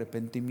hay un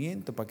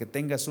arrepentimiento, para que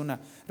tengas una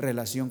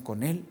relación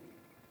con él.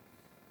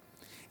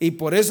 Y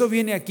por eso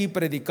viene aquí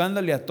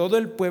predicándole a todo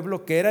el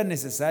pueblo que era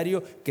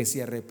necesario que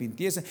se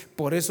arrepintiesen.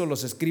 Por eso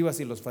los escribas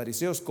y los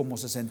fariseos, como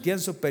se sentían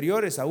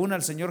superiores aún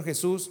al Señor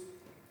Jesús,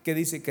 que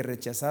dice que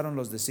rechazaron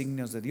los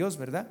designios de Dios,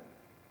 ¿verdad?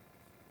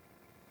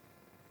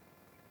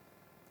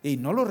 Y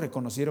no lo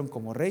reconocieron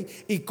como rey.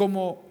 Y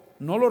como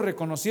no lo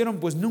reconocieron,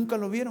 pues nunca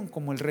lo vieron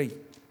como el rey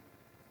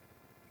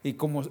y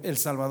como el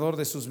salvador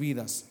de sus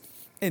vidas.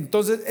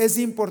 Entonces es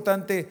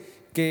importante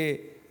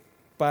que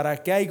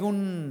para que haya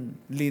un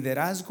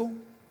liderazgo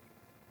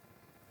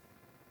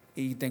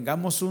y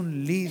tengamos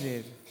un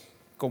líder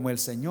como el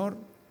Señor,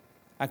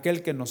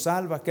 aquel que nos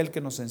salva, aquel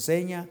que nos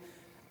enseña,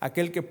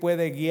 aquel que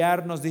puede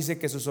guiarnos, dice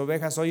que sus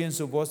ovejas oyen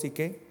su voz y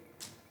 ¿qué?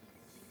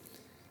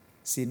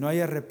 Si no hay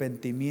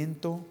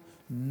arrepentimiento,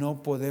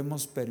 no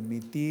podemos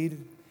permitir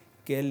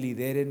que Él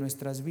lidere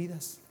nuestras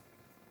vidas.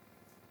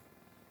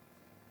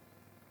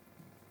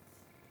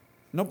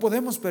 No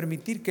podemos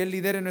permitir que Él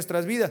lidere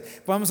nuestras vidas.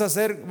 Vamos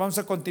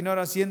a continuar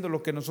haciendo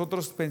lo que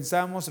nosotros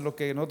pensamos, lo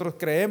que nosotros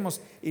creemos,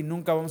 y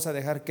nunca vamos a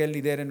dejar que Él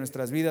lidere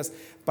nuestras vidas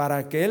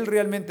para que Él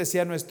realmente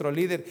sea nuestro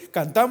líder.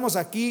 Cantamos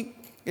aquí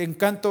en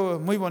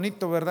canto muy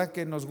bonito, ¿verdad?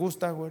 Que nos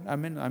gusta, bueno, a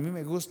mí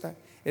me gusta.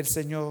 El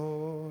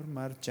Señor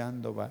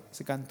marchando va,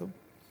 ese canto.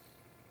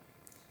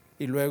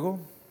 Y luego,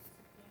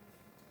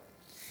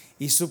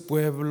 y su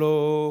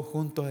pueblo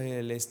junto a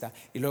Él está.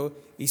 Y luego,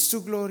 y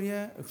su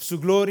gloria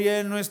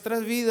en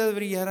nuestras vidas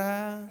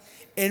brillará.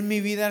 En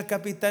mi vida el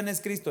capitán es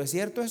Cristo. ¿Es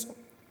cierto eso?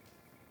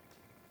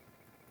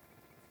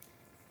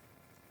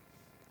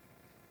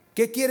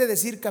 ¿Qué quiere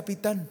decir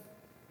capitán?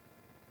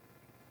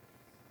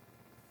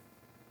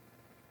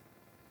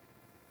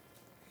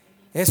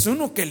 Es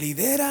uno que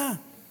lidera.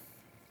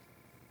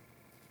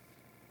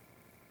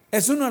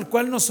 Es uno al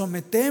cual nos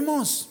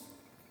sometemos.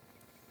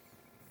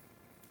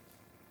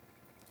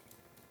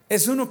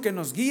 Es uno que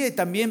nos guía, y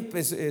también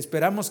pues,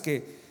 esperamos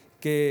que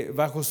que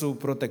bajo su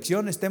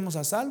protección estemos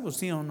a salvo,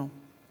 ¿sí o no?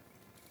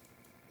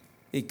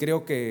 Y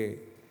creo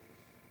que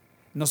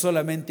no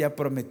solamente ha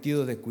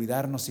prometido de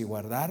cuidarnos y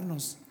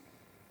guardarnos,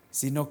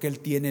 sino que Él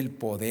tiene el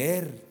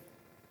poder,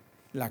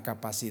 la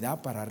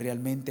capacidad para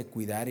realmente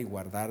cuidar y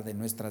guardar de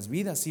nuestras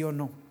vidas, ¿sí o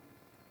no?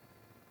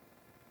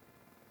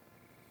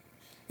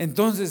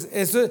 Entonces,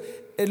 eso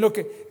es lo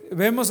que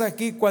vemos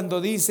aquí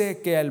cuando dice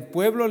que al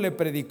pueblo le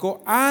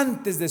predicó,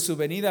 antes de su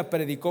venida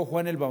predicó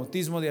Juan el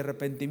bautismo de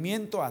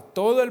arrepentimiento a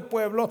todo el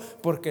pueblo,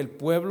 porque el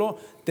pueblo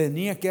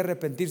tenía que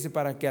arrepentirse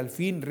para que al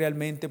fin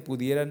realmente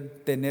pudieran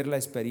tener la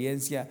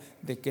experiencia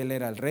de que Él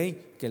era el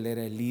rey, que Él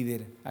era el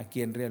líder a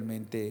quien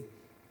realmente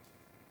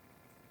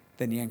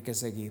tenían que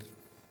seguir.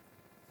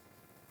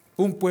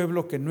 Un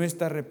pueblo que no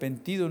está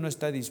arrepentido, no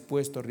está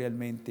dispuesto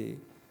realmente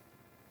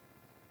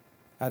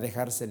a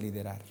dejarse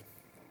liderar.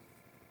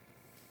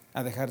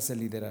 A dejarse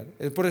liderar.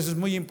 Por eso es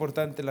muy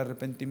importante el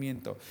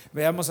arrepentimiento.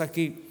 Vayamos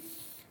aquí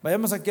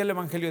al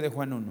Evangelio de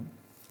Juan 1.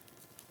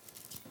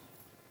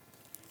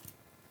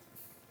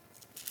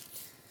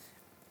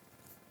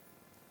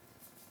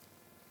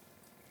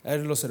 A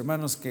ver, los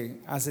hermanos que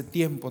hace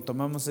tiempo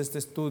tomamos este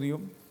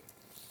estudio,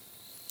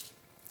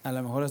 a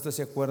lo mejor hasta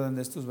se acuerdan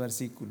de estos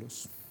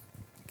versículos,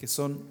 que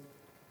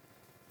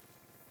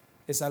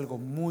es algo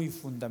muy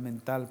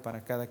fundamental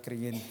para cada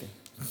creyente.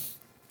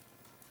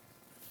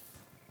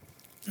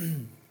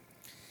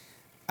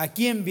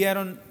 Aquí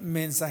enviaron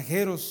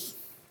mensajeros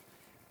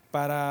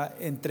para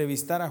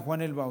entrevistar a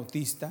Juan el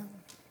Bautista,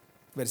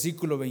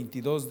 versículo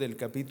 22 del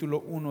capítulo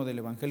 1 del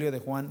Evangelio de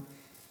Juan.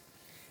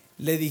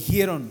 Le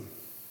dijeron: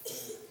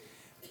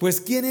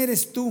 pues ¿quién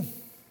eres tú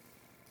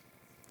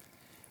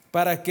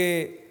para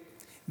que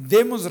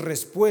demos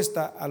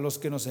respuesta a los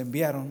que nos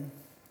enviaron?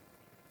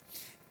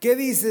 ¿Qué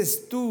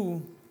dices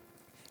tú?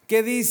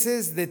 ¿Qué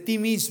dices de ti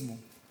mismo?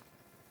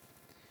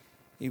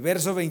 Y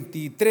verso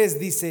 23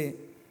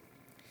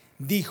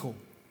 dijo: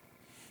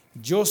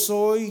 yo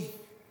soy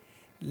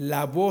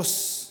la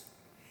voz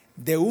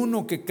de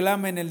uno que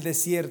clama en el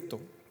desierto.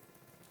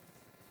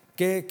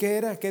 ¿Qué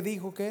era? ¿Qué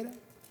dijo que era?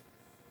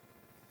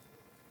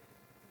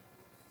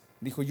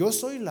 Dijo: yo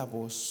soy la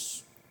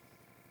voz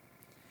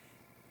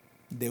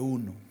de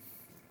uno.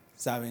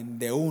 ¿Saben?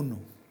 De uno.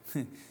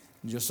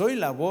 Yo soy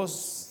la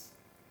voz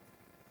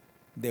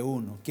de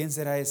uno. ¿Quién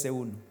será ese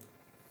uno?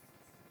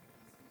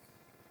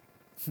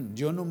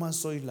 Yo nomás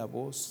soy la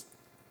voz.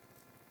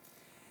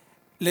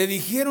 Le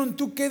dijeron: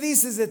 ¿tú qué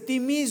dices de ti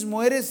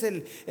mismo? ¿Eres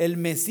el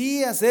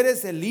Mesías?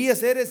 ¿Eres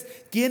Elías?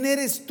 ¿Quién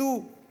eres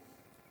tú?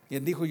 Y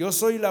él dijo: yo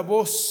soy la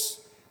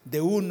voz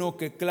de uno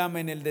que clama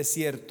en el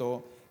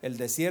desierto. El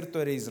desierto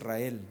era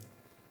Israel.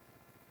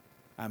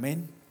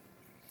 Amén.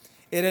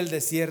 Era el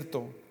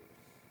desierto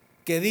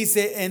que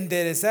dice: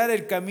 enderezar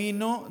el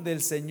camino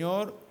del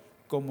Señor,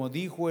 como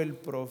dijo el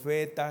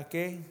profeta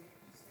 ¿qué?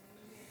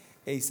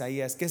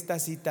 Isaías. ¿Qué está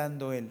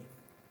citando él?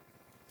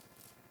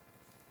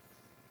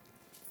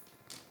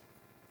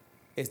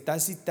 Está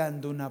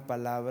citando una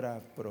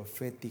palabra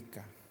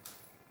profética.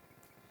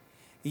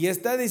 Y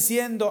está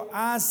diciendo: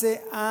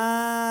 hace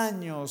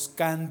años,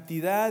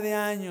 cantidad de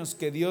años,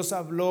 que Dios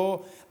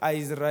habló a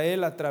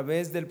Israel a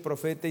través del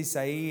profeta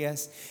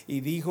Isaías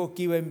y dijo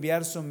que iba a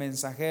enviar su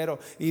mensajero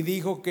y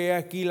dijo que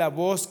aquí la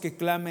voz que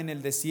clama en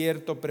el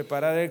desierto,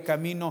 preparar el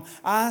camino.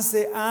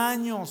 Hace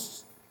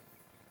años.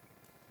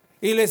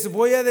 Y les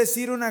voy a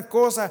decir una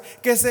cosa,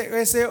 que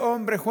ese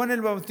hombre, Juan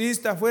el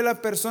Bautista, fue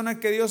la persona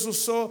que Dios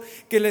usó,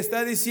 que le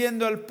está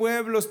diciendo al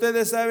pueblo: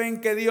 ustedes saben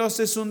que Dios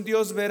es un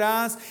Dios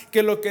veraz,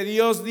 que lo que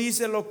Dios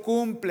dice lo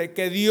cumple,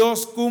 que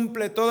Dios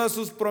cumple todas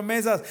sus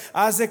promesas.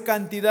 Hace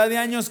cantidad de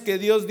años que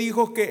Dios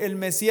dijo que el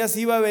Mesías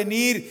iba a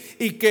venir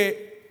y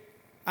que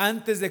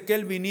antes de que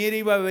Él viniera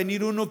iba a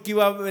venir uno que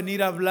iba a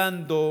venir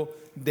hablando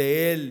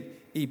de Él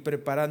y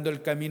preparando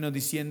el camino,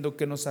 diciendo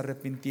que nos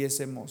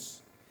arrepintiésemos.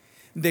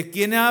 ¿De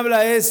quién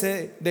habla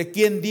ese? ¿De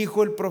quién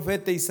dijo el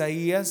profeta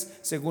Isaías?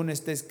 Según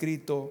está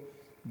escrito: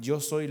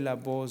 yo soy la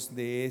voz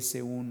de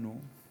ese uno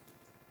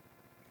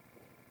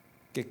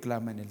que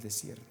clama en el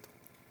desierto.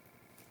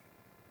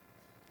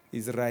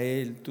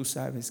 Israel, tú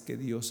sabes que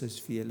Dios es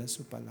fiel a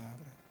su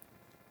palabra.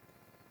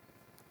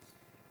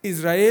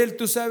 Israel,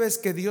 tú sabes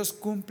que Dios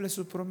cumple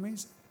su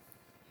promesa.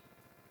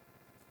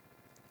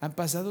 Han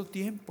pasado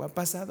tiempo, han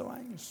pasado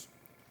años.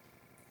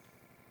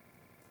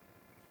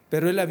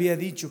 Pero Él había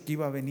dicho que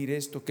iba a venir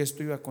esto, que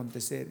esto iba a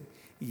acontecer.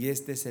 Y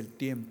este es el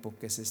tiempo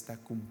que se está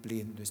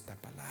cumpliendo esta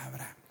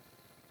palabra.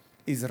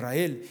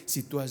 Israel,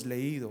 si tú has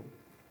leído,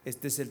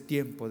 este es el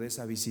tiempo de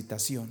esa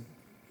visitación.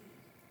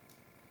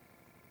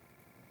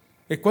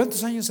 ¿De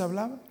cuántos años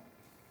hablaba?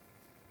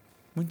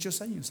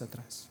 Muchos años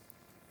atrás.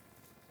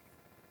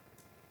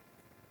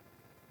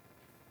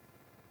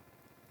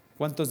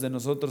 ¿Cuántos de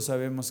nosotros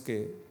sabemos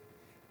que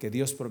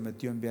Dios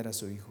prometió enviar a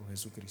su Hijo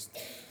Jesucristo?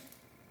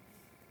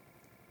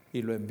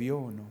 ¿Y lo envió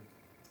o no?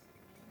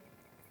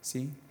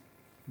 Sí,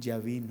 ya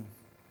vino.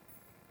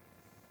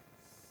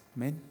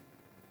 Amén.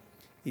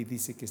 Y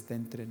dice que está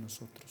entre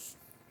nosotros.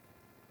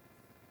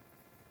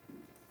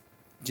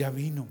 Ya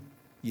vino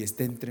y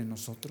está entre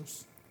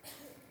nosotros.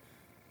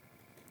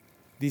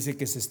 Dice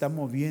que se está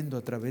moviendo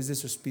a través de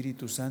su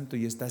Espíritu Santo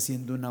y está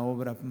haciendo una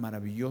obra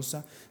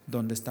maravillosa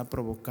donde está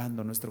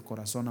provocando nuestro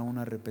corazón a un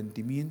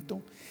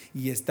arrepentimiento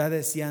y está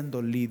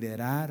deseando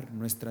liderar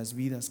nuestras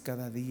vidas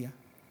cada día.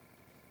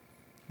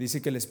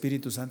 Dice que el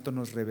Espíritu Santo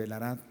nos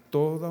revelará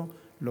todo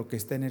lo que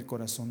está en el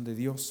corazón de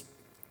Dios.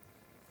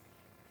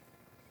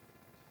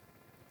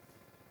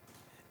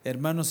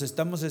 Hermanos,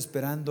 ¿estamos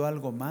esperando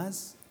algo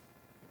más?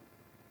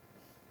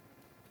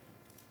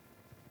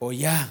 ¿O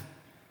ya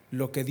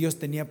lo que Dios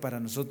tenía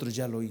para nosotros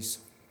ya lo hizo?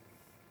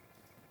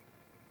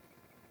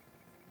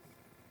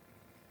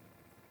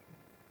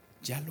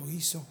 Ya lo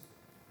hizo.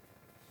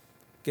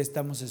 ¿Qué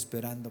estamos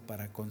esperando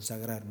para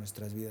consagrar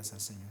nuestras vidas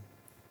al Señor?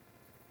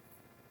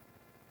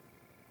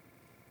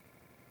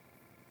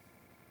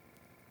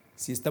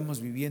 Si estamos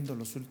viviendo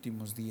los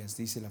últimos días,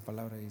 dice la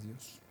palabra de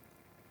Dios.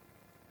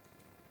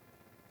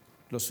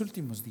 Los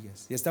últimos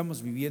días, y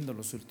estamos viviendo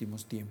los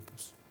últimos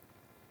tiempos.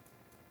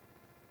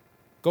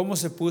 ¿Cómo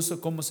se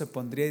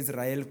pondría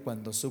Israel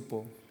cuando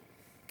supo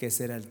que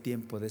ese era el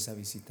tiempo de esa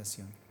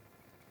visitación?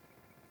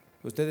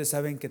 Ustedes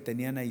saben que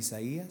tenían a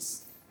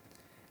Isaías,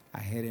 a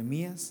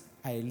Jeremías,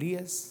 a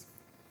Elías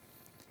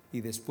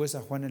y después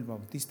a Juan el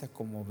Bautista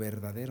como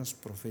verdaderos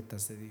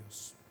profetas de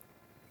Dios.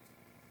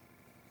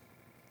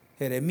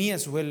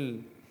 Jeremías fue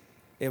el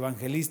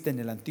evangelista en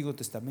el Antiguo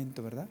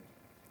Testamento, ¿verdad?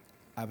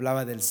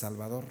 Hablaba del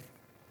Salvador.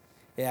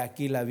 He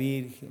aquí la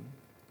Virgen,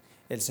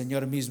 el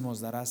Señor mismo os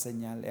dará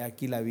señal. He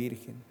aquí la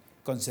Virgen,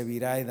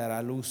 concebirá y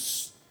dará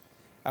luz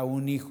a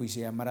un hijo y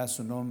se llamará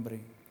su nombre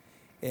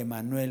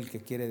Emmanuel, que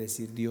quiere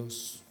decir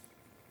Dios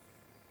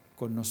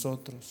con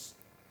nosotros.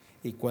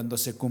 Y cuando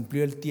se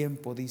cumplió el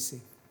tiempo,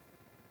 dice,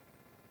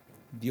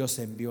 Dios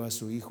envió a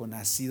su hijo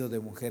nacido de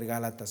mujer,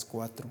 Gálatas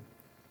 4.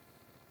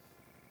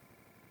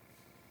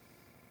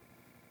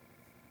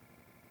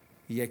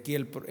 Y aquí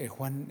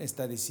Juan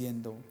está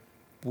diciendo,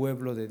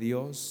 pueblo de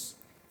Dios,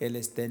 Él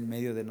está en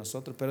medio de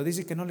nosotros, pero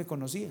dice que no le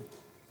conocía,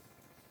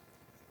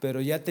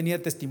 pero ya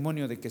tenía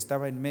testimonio de que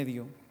estaba en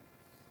medio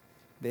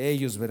de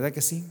ellos, ¿verdad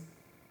que sí?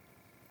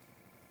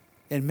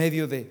 En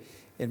medio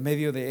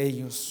de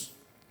ellos.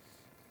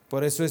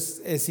 Por eso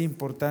es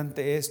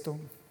importante esto.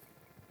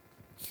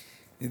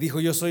 Y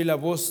dijo, yo soy la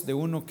voz de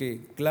uno que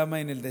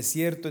clama en el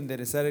desierto,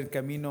 enderezar el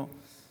camino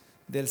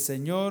del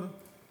Señor,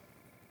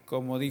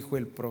 como dijo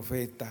el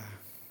profeta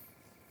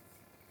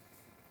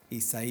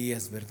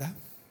Isaías, ¿verdad?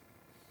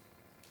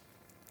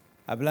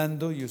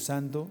 Hablando y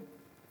usando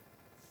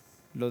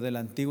lo del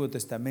Antiguo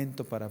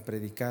Testamento para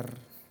predicar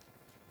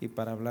y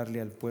para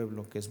hablarle al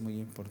pueblo, que es muy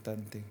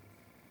importante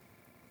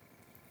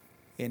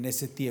en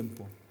ese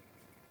tiempo,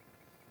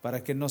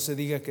 para que no se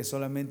diga que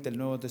solamente el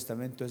Nuevo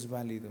Testamento es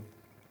válido.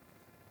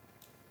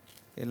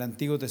 El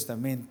Antiguo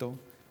Testamento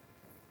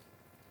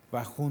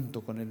va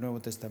junto con el Nuevo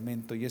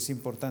Testamento y es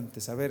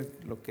importante saber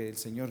lo que el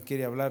Señor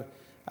quiere hablar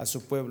a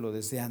su pueblo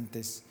desde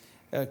antes,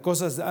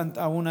 cosas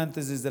aún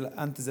antes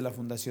de la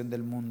fundación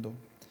del mundo.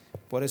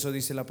 Por eso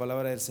dice la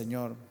palabra del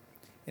Señor,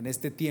 en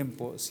este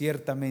tiempo,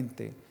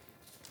 ciertamente,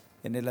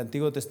 en el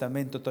Antiguo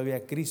Testamento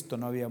todavía Cristo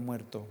no había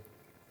muerto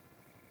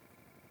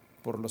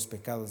por los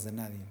pecados de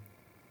nadie.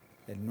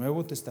 El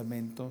Nuevo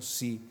Testamento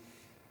sí,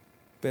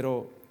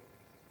 pero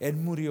Él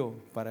murió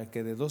para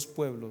que de dos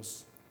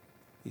pueblos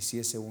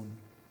hiciese uno,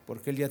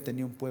 porque Él ya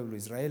tenía un pueblo,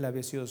 Israel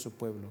había sido su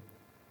pueblo.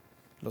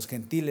 Los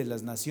gentiles,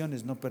 las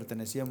naciones, no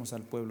pertenecíamos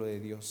al pueblo de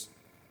Dios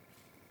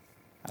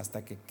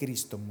hasta que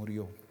Cristo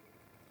murió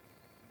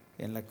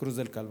en la cruz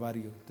del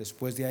Calvario.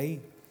 Después de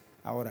ahí,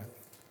 ahora,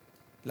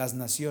 las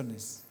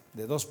naciones,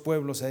 de dos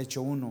pueblos se ha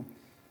hecho uno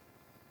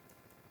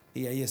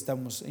y ahí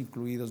estamos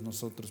incluidos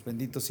nosotros.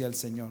 Bendito sea el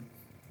Señor.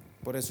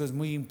 Por eso es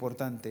muy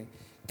importante.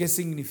 ¿Qué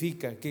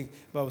significa? ¿Qué?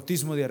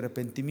 Bautismo de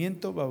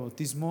arrepentimiento,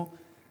 bautismo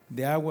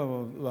de agua,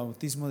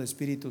 bautismo de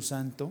Espíritu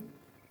Santo.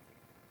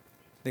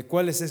 ¿De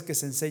cuáles es que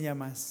se enseña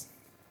más?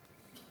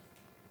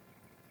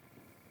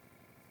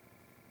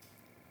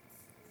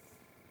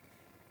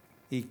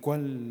 ¿Y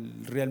cuál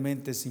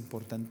realmente es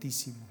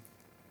importantísimo?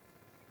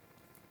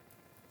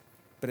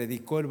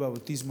 Predicó el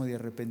bautismo de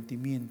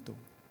arrepentimiento.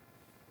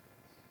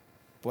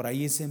 Por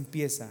ahí se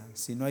empieza.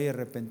 Si no hay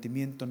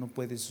arrepentimiento no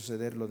puede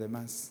suceder lo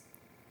demás.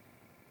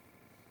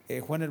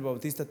 Juan el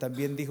Bautista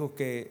también dijo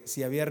que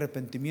si había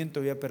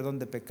arrepentimiento había perdón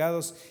de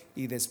pecados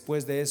y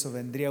después de eso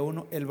vendría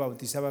uno, él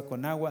bautizaba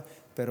con agua,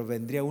 pero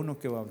vendría uno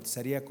que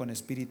bautizaría con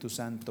Espíritu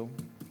Santo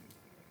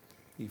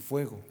y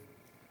fuego.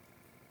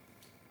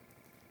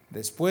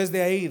 Después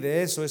de ahí,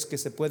 de eso es que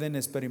se pueden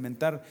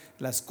experimentar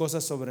las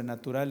cosas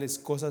sobrenaturales,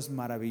 cosas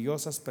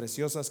maravillosas,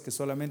 preciosas que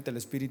solamente el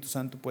Espíritu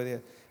Santo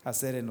puede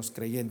hacer en los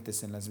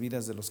creyentes, en las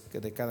vidas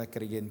de cada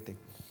creyente.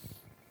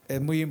 Es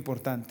muy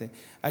importante.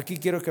 Aquí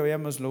quiero que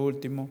veamos lo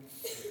último.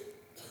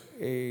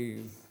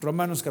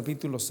 Romanos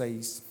capítulo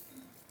 6.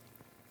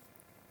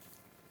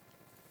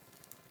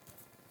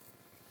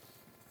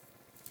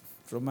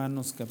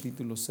 Romanos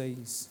capítulo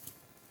 6.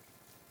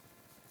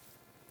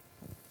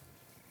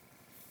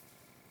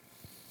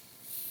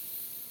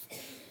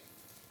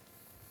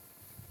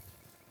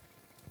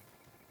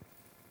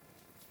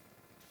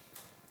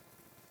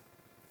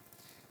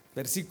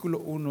 Versículo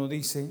 1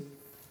 dice: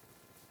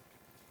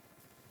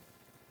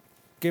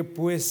 ¿qué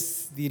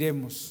pues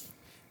diremos?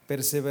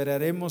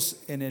 ¿Perseveraremos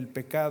en el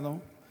pecado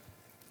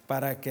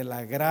para que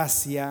la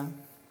gracia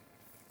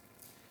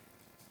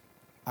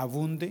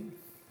abunde?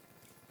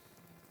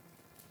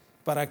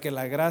 Para que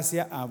la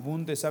gracia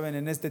abunde. Saben,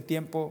 en este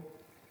tiempo,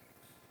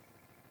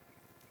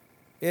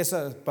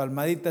 esas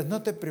palmaditas,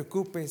 no te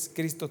preocupes,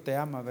 Cristo te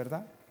ama,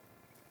 ¿verdad?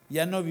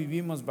 Ya no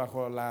vivimos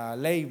bajo la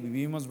ley,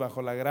 vivimos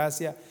bajo la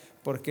gracia,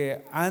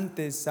 porque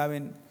antes,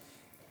 saben,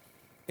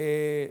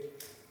 el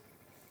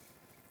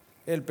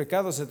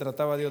pecado se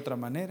trataba de otra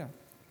manera.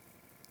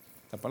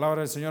 La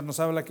palabra del Señor nos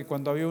habla que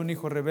cuando había un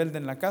hijo rebelde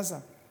en la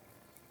casa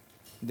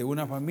de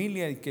una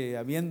familia y que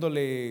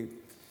habiéndole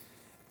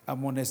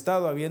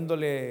amonestado,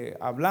 habiéndole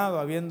hablado,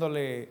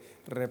 habiéndole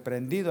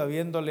reprendido,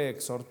 habiéndole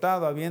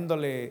exhortado,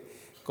 habiéndole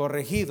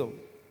corregido,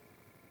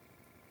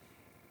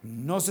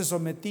 no se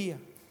sometía.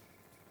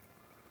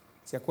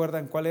 ¿Se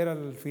acuerdan cuál era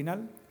el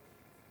final?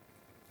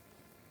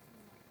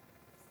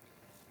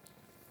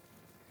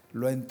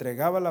 Lo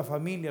entregaba la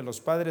familia,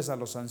 los padres, a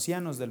los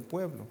ancianos del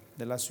pueblo,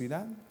 de la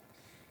ciudad,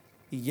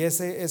 y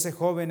ese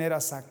joven era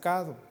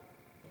sacado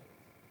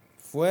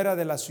fuera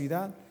de la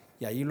ciudad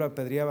y allí lo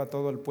apedreaba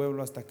todo el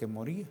pueblo hasta que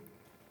moría.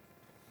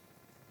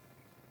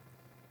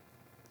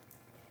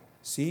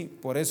 Sí,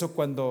 por eso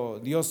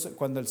cuando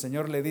el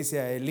Señor le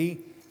dice a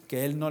Elí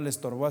que él no le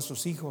estorbó a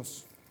sus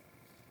hijos,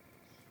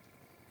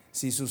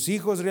 si sus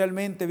hijos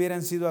realmente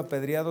hubieran sido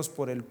apedreados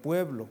por el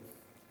pueblo,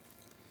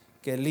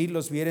 que Elí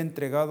los hubiera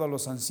entregado a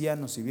los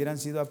ancianos, si hubieran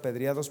sido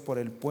apedreados por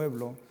el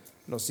pueblo,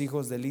 los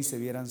hijos de Elí se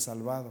hubieran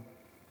salvado.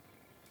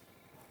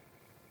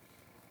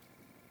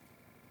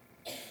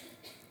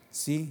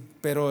 Sí,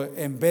 pero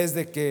en vez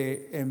de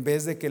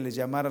que les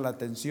llamara la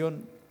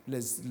atención,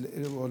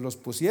 los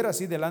pusiera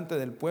así delante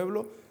del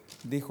pueblo,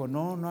 dijo: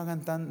 no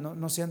hagan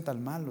no sean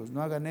tan malos,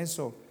 no hagan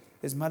eso,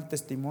 es mal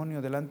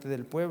testimonio delante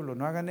del pueblo,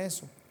 no hagan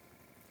eso.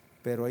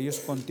 Pero ellos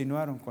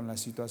continuaron con la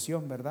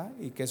situación, ¿verdad?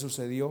 ¿Y qué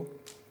sucedió?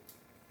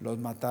 Los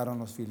mataron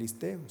los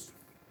filisteos,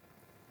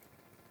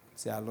 o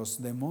sea,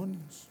 los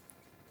demonios,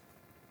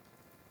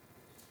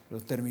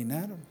 los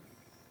terminaron.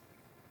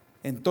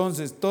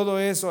 Entonces, todo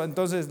eso,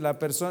 la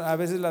persona, a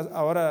veces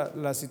ahora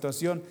la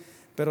situación,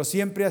 pero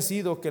siempre ha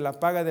sido que la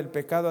paga del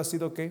pecado ha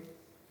sido ¿qué?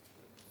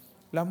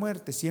 La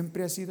muerte,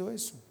 siempre ha sido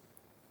eso.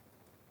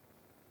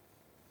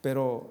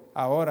 Pero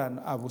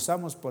ahora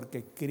abusamos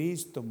porque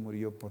Cristo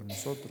murió por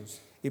nosotros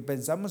y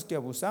pensamos que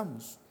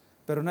abusamos,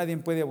 pero nadie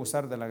puede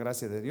abusar de la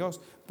gracia de Dios,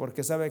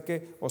 porque ¿sabe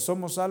qué? O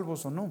somos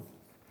salvos o no,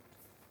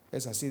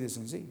 es así de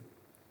sencillo.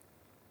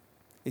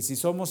 Y si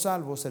somos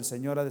salvos, el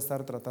Señor ha de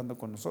estar tratando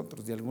con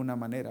nosotros de alguna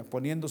manera,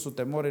 poniendo su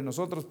temor en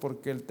nosotros,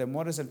 porque el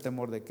temor es el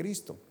temor de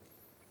Cristo.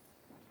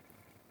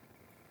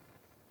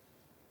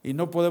 Y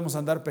no podemos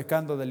andar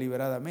pecando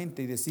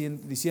deliberadamente y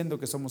diciendo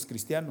que somos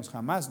cristianos,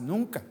 jamás,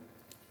 nunca.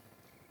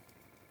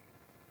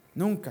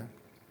 Nunca.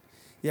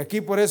 Y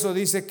aquí por eso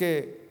dice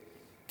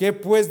 ¿qué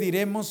pues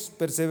diremos?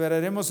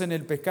 ¿Perseveraremos en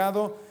el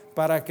pecado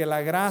para que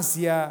la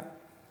gracia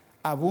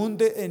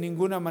abunde? En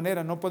ninguna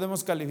manera. No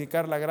podemos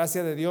calificar la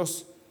gracia de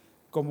Dios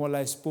como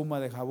la espuma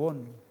de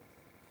jabón,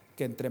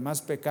 que entre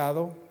más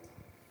pecado,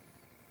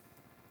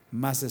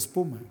 más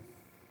espuma.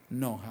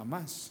 No,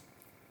 jamás.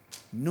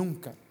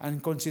 Nunca. ¿Han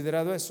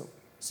considerado eso?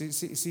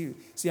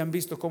 Sí han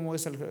visto cómo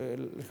es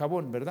el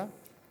jabón, ¿verdad?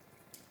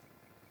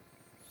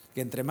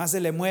 Que entre más se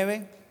le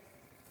mueve,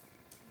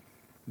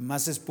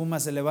 más espuma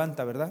se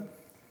levanta, ¿verdad?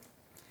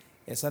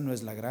 Esa no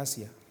es la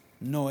gracia.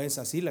 No es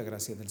así la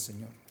gracia del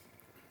Señor.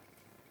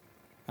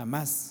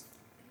 Jamás.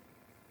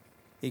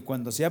 Y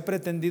cuando se ha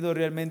pretendido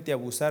realmente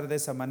abusar de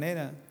esa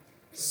manera,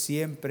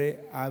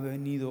 siempre ha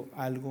venido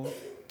algo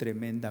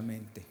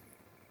tremendamente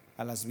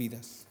a las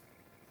vidas.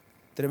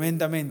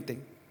 Tremendamente.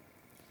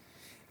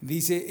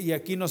 Dice, y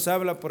aquí nos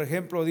habla, por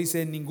ejemplo,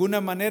 dice: en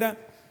ninguna manera,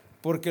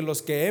 porque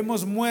los que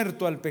hemos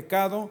muerto al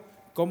pecado,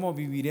 ¿cómo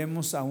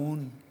viviremos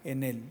aún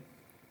en él?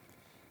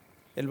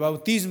 El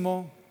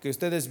bautismo que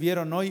ustedes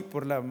vieron hoy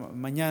por la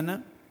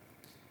mañana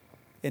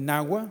en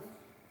agua,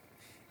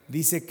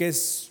 dice que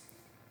es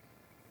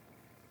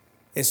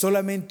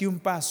solamente un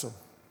paso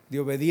de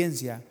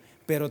obediencia,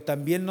 pero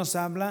también nos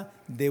habla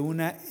de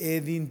una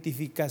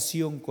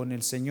identificación con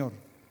el Señor.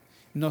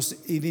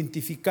 Nos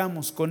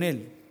identificamos con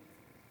Él.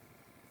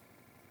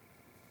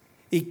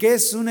 ¿Y qué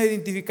es una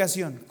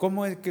identificación?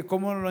 ¿Cómo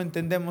lo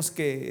entendemos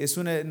que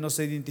nos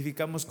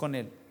identificamos con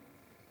Él?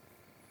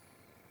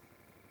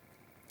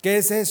 ¿Qué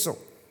es eso?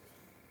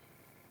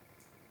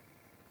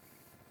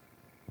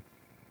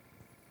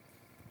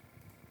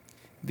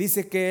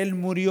 Dice que Él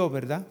murió,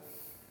 ¿verdad?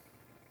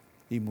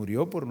 Y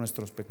murió por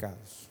nuestros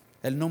pecados.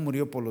 Él no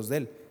murió por los de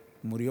Él,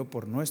 murió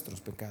por nuestros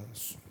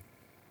pecados.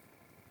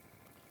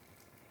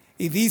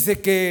 Y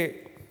dice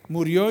que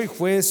murió y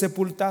fue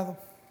sepultado.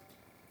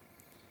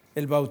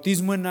 El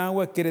bautismo en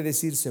agua quiere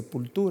decir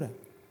sepultura.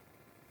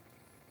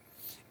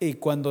 Y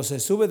cuando se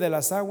sube de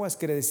las aguas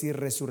quiere decir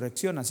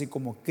resurrección, así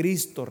como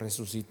Cristo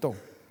resucitó.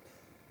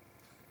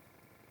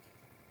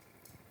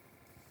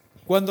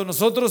 Cuando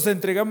nosotros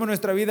entregamos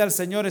nuestra vida al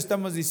Señor,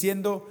 estamos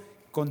diciendo: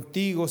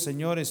 contigo,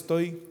 Señor,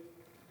 estoy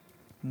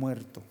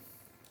muerto.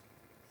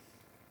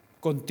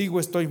 Contigo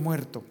estoy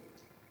muerto.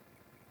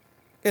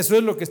 Eso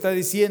es lo que está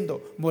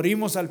diciendo.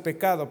 Morimos al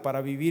pecado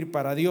para vivir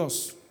para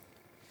Dios.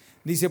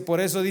 Dice, por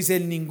eso dice,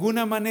 en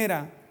ninguna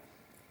manera,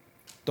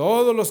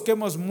 todos los que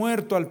hemos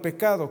muerto al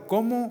pecado,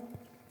 ¿cómo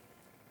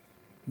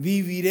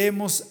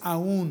viviremos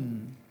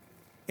aún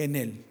en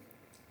él?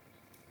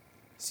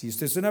 Si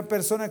usted es una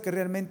persona que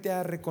realmente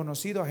ha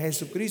reconocido a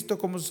Jesucristo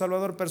como su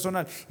Salvador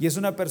personal y es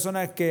una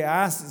persona que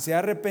se ha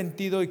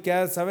arrepentido y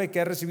que sabe que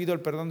ha recibido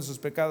el perdón de sus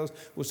pecados,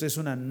 usted es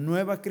una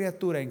nueva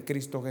criatura en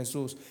Cristo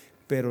Jesús.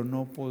 Pero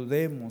no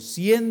podemos,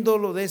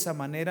 siéndolo de esa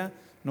manera,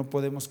 no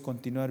podemos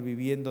continuar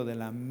viviendo de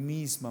la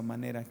misma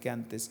manera que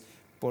antes,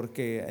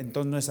 porque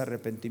entonces no es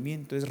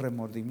arrepentimiento, es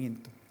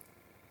remordimiento.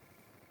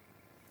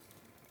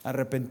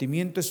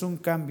 Arrepentimiento es un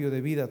cambio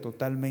de vida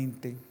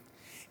totalmente.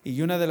 Y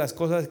una de las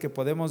cosas que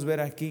podemos ver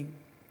aquí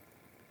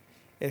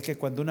es que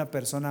cuando una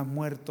persona ha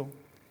muerto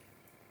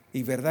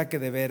y verdad que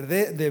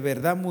de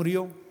verdad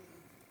murió,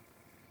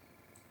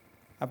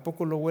 ¿a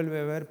poco lo vuelve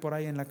a ver por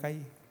ahí en la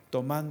calle,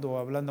 tomando o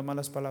hablando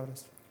malas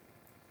palabras?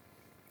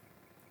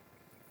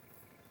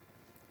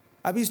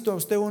 ¿Ha visto a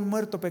usted un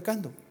muerto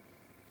pecando?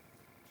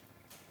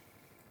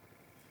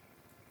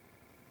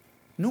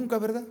 Nunca,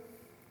 ¿verdad?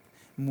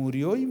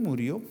 Murió y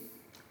murió.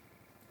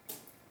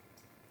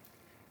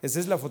 Esa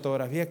es la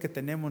fotografía que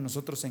tenemos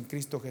nosotros en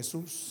Cristo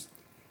Jesús.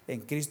 En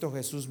Cristo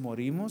Jesús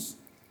morimos.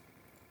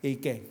 ¿Y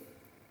qué?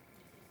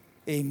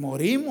 Y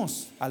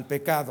morimos al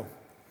pecado,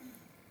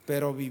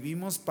 pero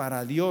vivimos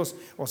para Dios,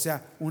 o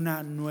sea,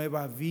 una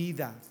nueva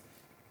vida,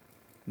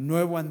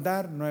 nuevo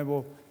andar,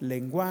 nuevo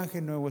lenguaje,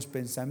 nuevos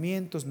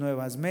pensamientos,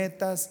 nuevas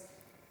metas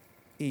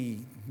y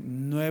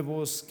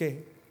nuevos,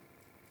 ¿qué?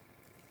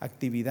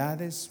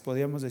 Actividades,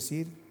 podríamos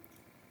decir.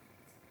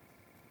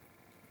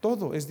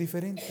 Todo es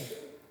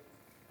diferente.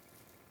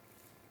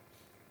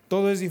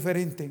 Todo es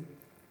diferente.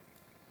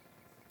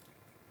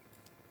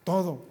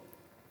 Todo.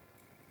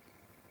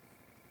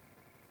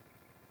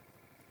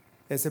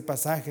 Ese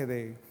pasaje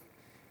de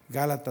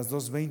Gálatas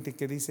 2:20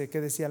 que dice,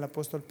 ¿qué decía el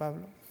apóstol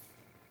Pablo?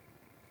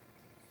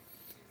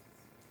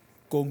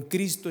 Con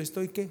Cristo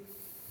estoy, ¿qué?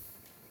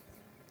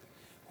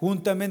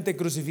 Juntamente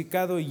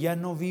crucificado, y ya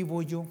no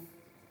vivo yo,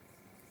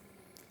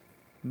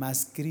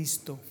 mas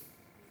Cristo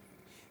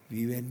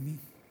vive en mí.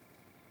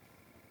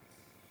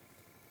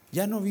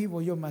 Ya no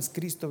vivo yo, mas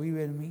Cristo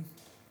vive en mí.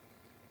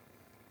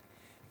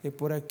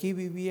 Por aquí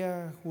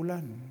vivía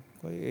Julano,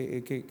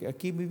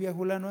 aquí vivía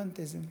Julano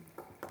antes.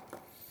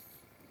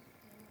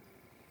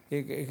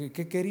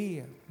 ¿Qué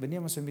quería?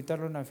 Veníamos a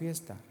invitarlo a una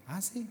fiesta.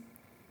 Ah, sí.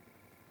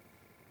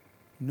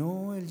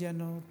 No, él ya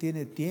no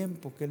tiene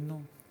tiempo, que él no.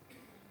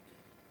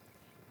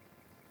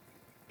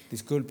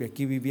 Disculpe,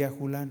 aquí vivía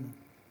Julano.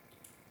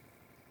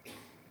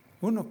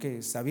 Uno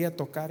que sabía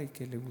tocar y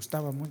que le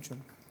gustaba mucho.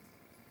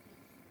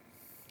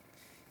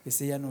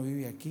 Ese ya no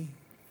vive aquí.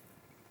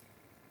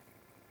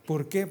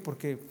 ¿Por qué?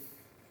 Porque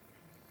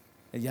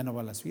él ya no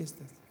va a las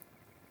fiestas.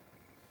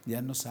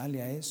 Ya no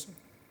sale a eso.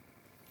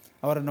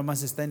 Ahora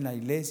nomás está en la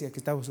iglesia, que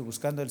está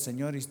buscando al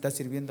Señor y está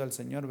sirviendo al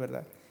Señor,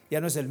 ¿verdad? Ya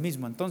no es el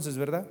mismo entonces,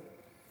 ¿verdad?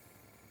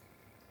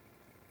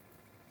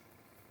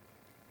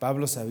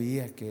 Pablo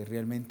sabía que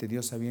realmente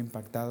Dios había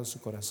impactado su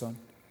corazón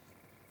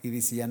y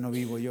dice, ya no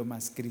vivo yo,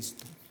 mas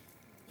Cristo.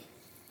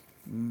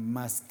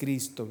 Mas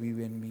Cristo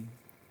vive en mí.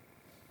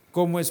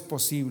 ¿Cómo es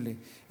posible?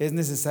 Es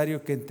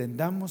necesario que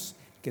entendamos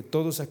que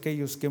todos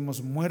aquellos que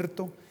hemos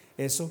muerto,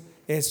 eso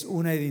es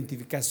una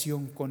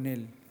identificación con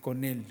Él,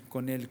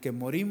 que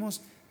morimos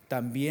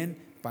también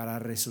para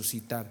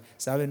resucitar.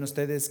 ¿Saben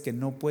ustedes que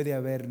no puede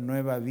haber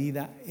nueva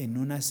vida en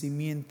una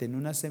simiente, en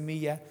una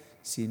semilla,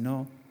 si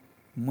no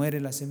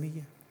muere la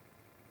semilla?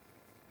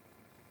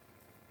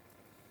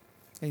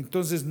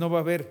 Entonces no va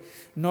a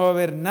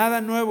haber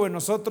nada nuevo en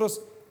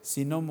nosotros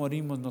si no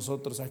morimos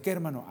nosotros. ¿A qué,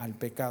 hermano? Al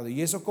pecado.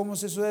 ¿Y eso cómo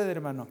se sucede,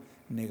 hermano?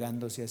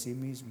 Negándose a sí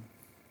mismo.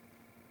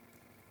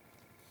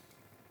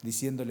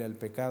 Diciéndole al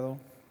pecado,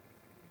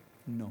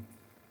 no.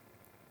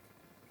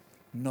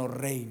 No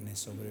reines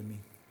sobre mí.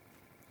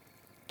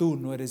 Tú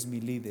no eres mi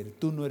líder,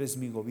 tú no eres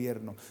mi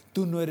gobierno,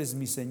 tú no eres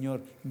mi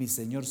Señor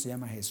se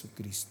llama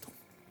Jesucristo.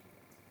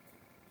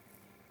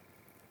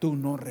 Tú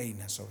no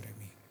reinas sobre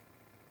mí.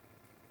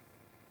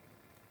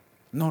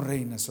 No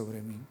reinas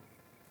sobre mí.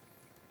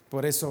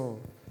 Por eso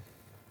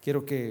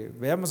quiero que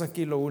veamos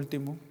aquí lo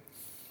último,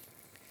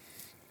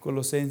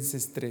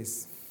 Colosenses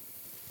 3.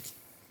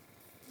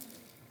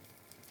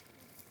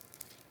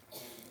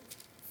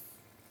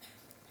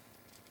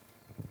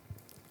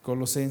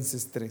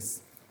 Colosenses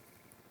 3.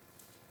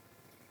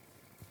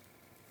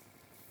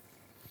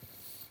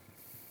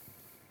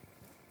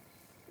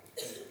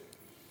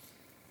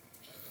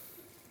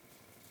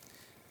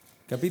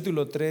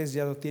 Capítulo 3,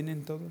 ¿ya lo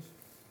tienen todos?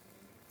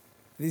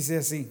 Dice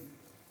así: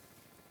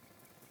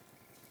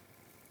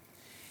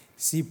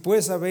 si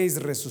pues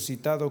habéis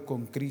resucitado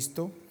con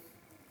Cristo,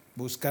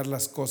 buscar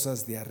las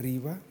cosas de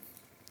arriba,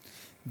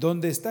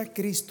 donde está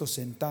Cristo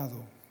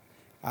sentado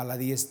a la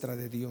diestra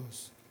de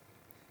Dios.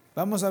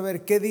 Vamos a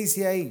ver qué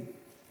dice ahí.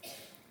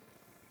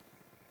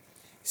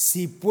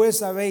 Si pues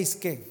sabéis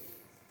que,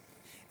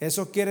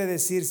 eso quiere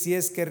decir si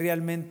es que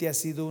realmente ha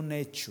sido un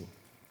hecho,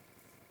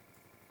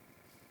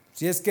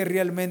 si es que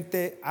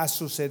realmente ha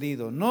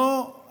sucedido.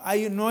 No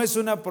es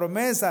una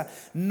promesa,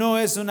 no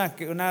es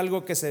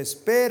algo que se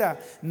espera,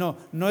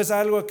 no es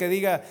algo que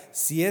diga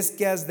si es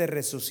que has de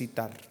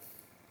resucitar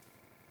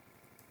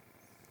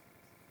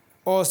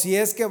o si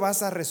es que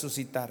vas a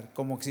resucitar,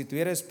 como si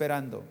estuviera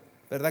esperando,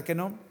 ¿verdad que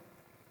no?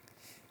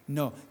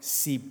 No,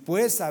 si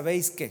pues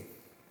sabéis que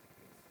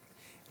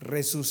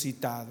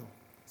resucitado,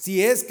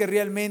 si es que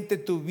realmente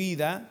tu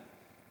vida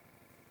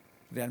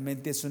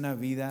realmente es una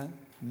vida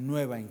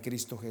nueva en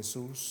Cristo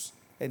Jesús,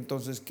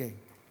 entonces ¿qué?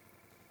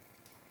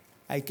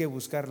 Hay que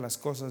buscar las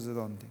cosas ¿de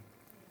dónde?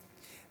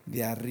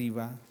 De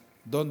arriba,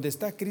 donde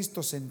está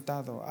Cristo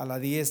sentado a la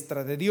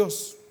diestra de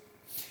Dios.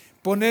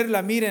 Poner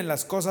la mira en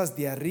las cosas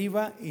de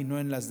arriba y no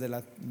en las de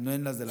la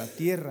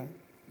tierra.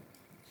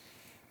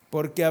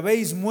 Porque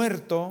habéis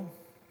muerto,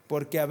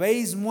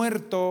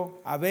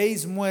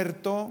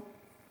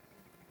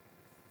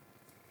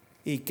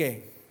 ¿y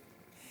qué?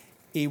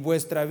 Y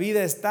vuestra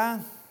vida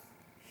está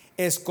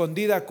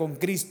escondida con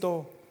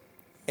Cristo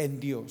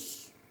en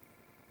Dios.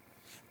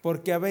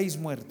 Porque habéis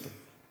muerto.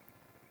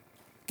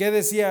 ¿Qué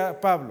decía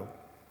Pablo?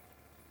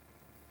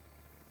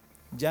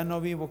 Ya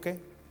no vivo,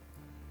 ¿qué?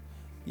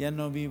 Ya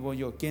no vivo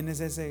yo. ¿Quién es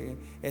ese?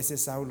 Ese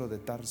Saulo de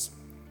Tarso.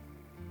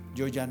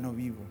 Yo ya no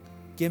vivo.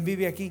 ¿Quién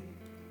vive aquí?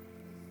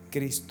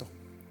 Cristo.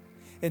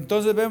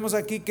 Entonces vemos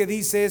aquí que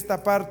dice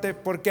esta parte,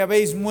 porque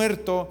habéis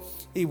muerto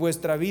y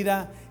vuestra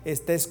vida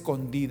está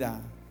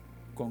escondida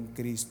con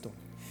Cristo.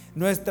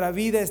 Nuestra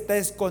vida está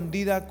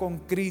escondida con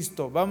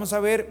Cristo. Vamos a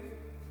ver,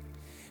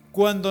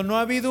 cuando no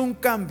ha habido un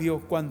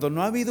cambio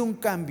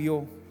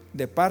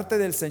de parte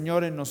del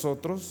Señor en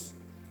nosotros,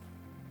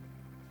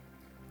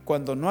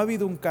 cuando no ha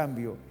habido un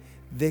cambio,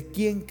 ¿de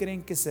quién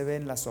creen que se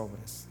ven las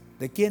obras?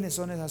 ¿De quiénes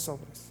son esas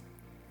obras?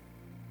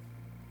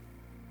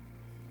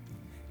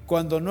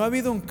 Cuando no ha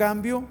habido un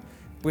cambio,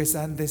 pues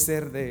han de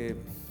ser de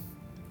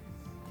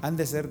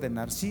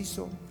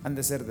Narciso, han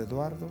de ser de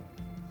Eduardo,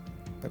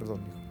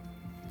 perdón,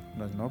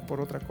 no por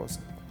otra cosa,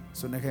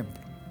 es un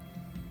ejemplo.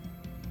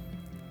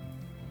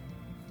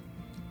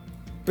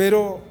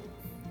 Pero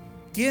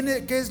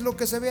 ¿qué es lo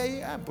que se ve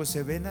ahí? Pues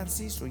se ve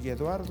Narciso y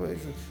Eduardo,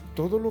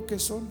 todo lo que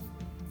son,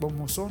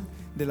 como son,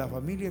 de la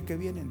familia que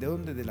vienen. ¿De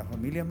dónde? De la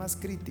familia más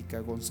crítica.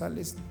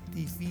 González,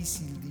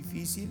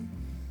 difícil,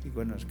 y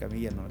bueno,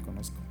 Escamilla no la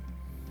conozco.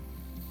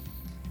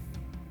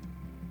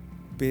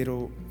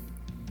 Pero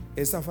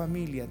esa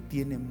familia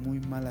tiene muy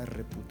malas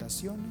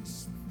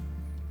reputaciones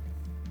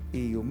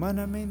y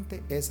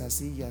humanamente es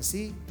así y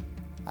así.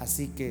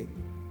 Así que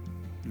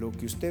lo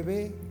que usted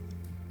ve,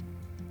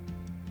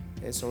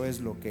 eso es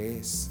lo que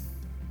es.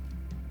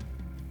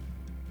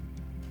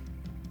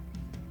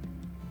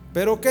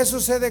 Pero ¿qué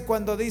sucede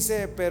cuando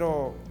dice,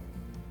 pero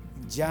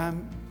ya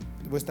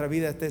vuestra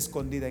vida está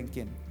escondida en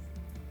quién?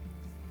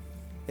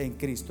 En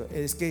Cristo.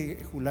 Es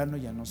que Julano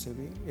ya no se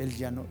ve, él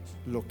ya no,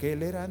 lo que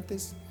él era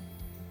antes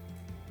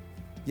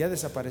ya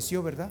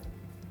desapareció, ¿verdad?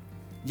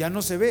 Ya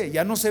no se ve,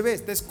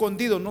 está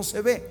escondido, no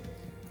se ve.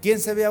 ¿Quién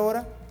se ve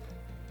ahora?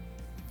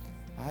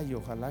 Ay,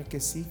 ojalá que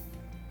sí.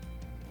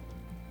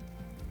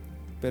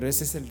 Pero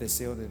ese es el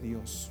deseo de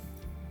Dios.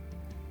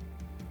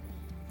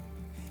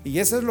 Y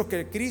eso es lo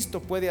que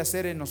Cristo puede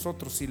hacer en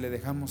nosotros si le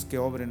dejamos que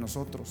obre en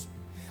nosotros.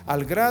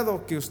 Al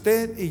grado que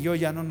usted y yo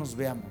ya no nos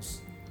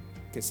veamos.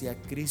 Que sea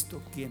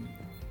Cristo quien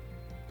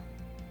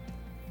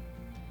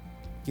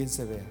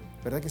se vea,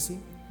 ¿verdad que sí?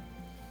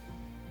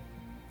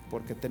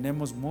 Porque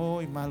tenemos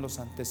muy malos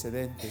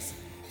antecedentes.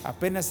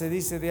 Apenas se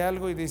dice de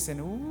algo y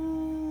dicen,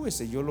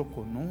 ese yo lo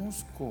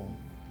conozco.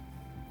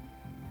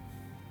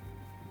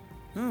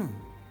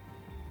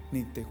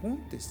 Ni te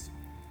juntes.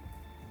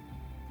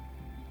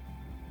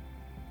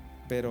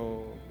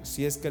 Pero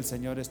si es que el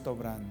Señor está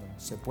obrando,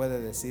 se puede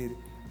decir,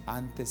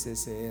 antes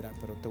ese era,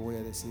 pero te voy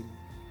a decir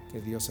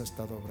que Dios ha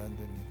estado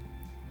obrando en él.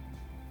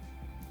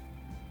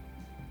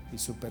 Y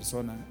su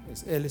persona,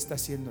 él está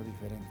siendo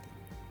diferente.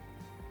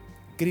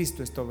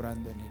 Cristo está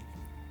obrando en él,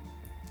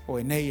 o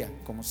en ella,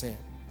 como sea.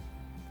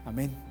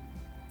 Amén.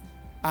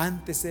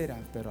 Antes era,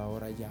 pero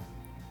ahora ya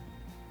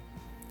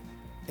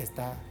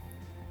está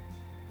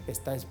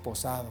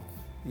esposado.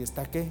 ¿Y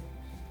está qué?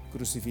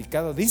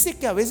 Crucificado. Dice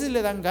que a veces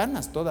le dan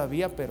ganas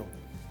todavía, pero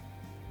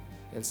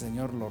el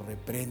Señor lo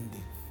reprende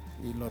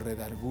y lo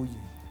redarguye.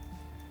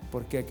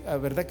 Porque la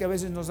verdad que a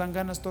veces nos dan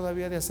ganas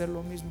todavía de hacer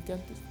lo mismo que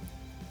antes.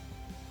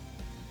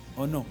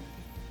 ¿O no?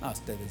 A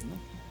ustedes no.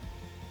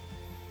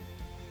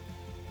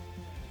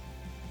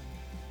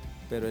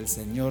 Pero el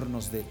Señor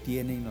nos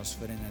detiene y nos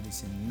frena.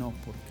 Dice, no,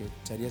 porque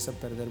echarías a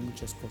perder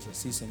muchas cosas.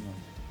 Sí, Señor,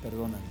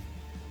 perdóname.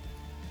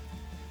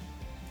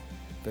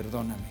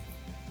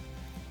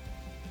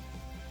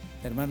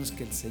 Hermanos,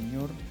 que el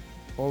Señor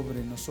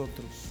obre en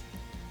nosotros.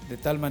 De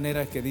tal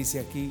manera que dice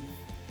aquí,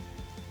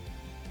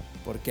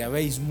 porque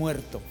habéis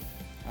muerto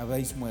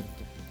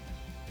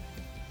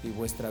y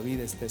vuestra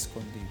vida está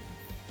escondida.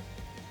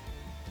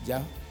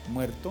 ya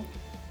muerto,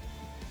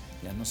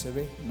 ya no se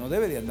ve, no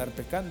debe de andar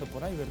pecando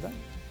por ahí, ¿verdad?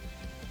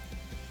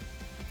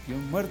 Y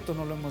un muerto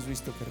no lo hemos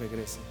visto que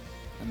regrese,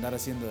 andar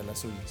haciendo de las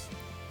suyas.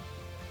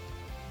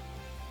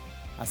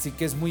 Así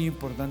que es muy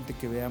importante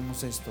que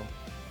veamos esto,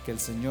 que el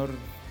Señor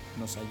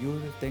nos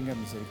ayude, tenga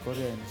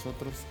misericordia de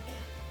nosotros,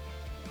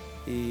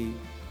 y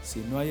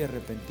si no hay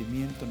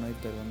arrepentimiento, no hay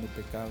perdón de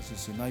pecados, y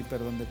si no hay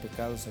perdón de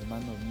pecados,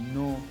 hermanos,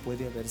 no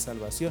puede haber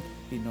salvación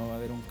y no va a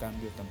haber un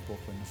cambio tampoco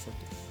en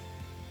nosotros.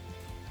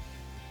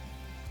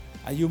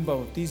 Hay un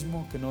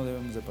bautismo que no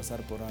debemos de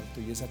pasar por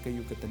alto, y es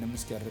aquello que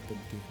tenemos que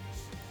arrepentirnos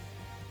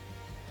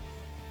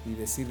y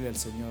decirle al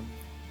Señor: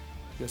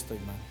 yo estoy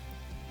mal,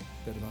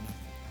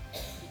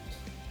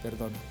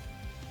 perdona,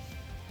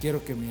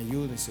 quiero que me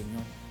ayude,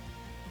 Señor.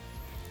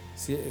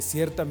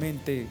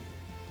 Ciertamente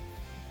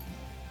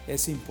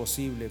es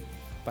imposible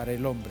para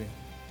el hombre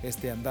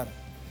este andar,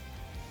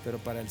 pero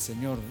para el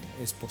Señor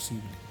es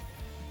posible.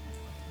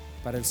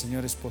 Para el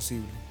Señor es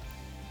posible.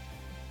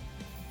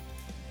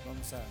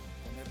 Vamos a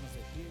ponernos de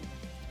pie.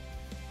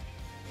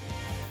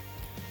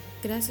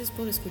 Gracias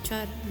por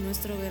escuchar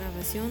nuestra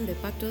grabación de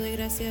Pacto de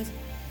Gracias,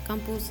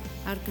 Campos,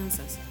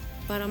 Arkansas.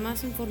 Para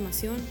más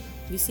información,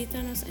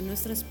 visítanos en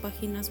nuestras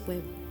páginas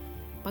web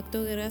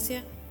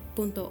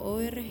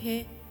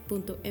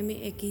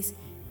pactodegracia.org.mx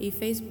y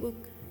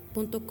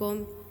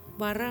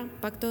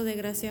facebook.com/Pacto de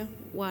Gracia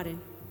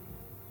Warren.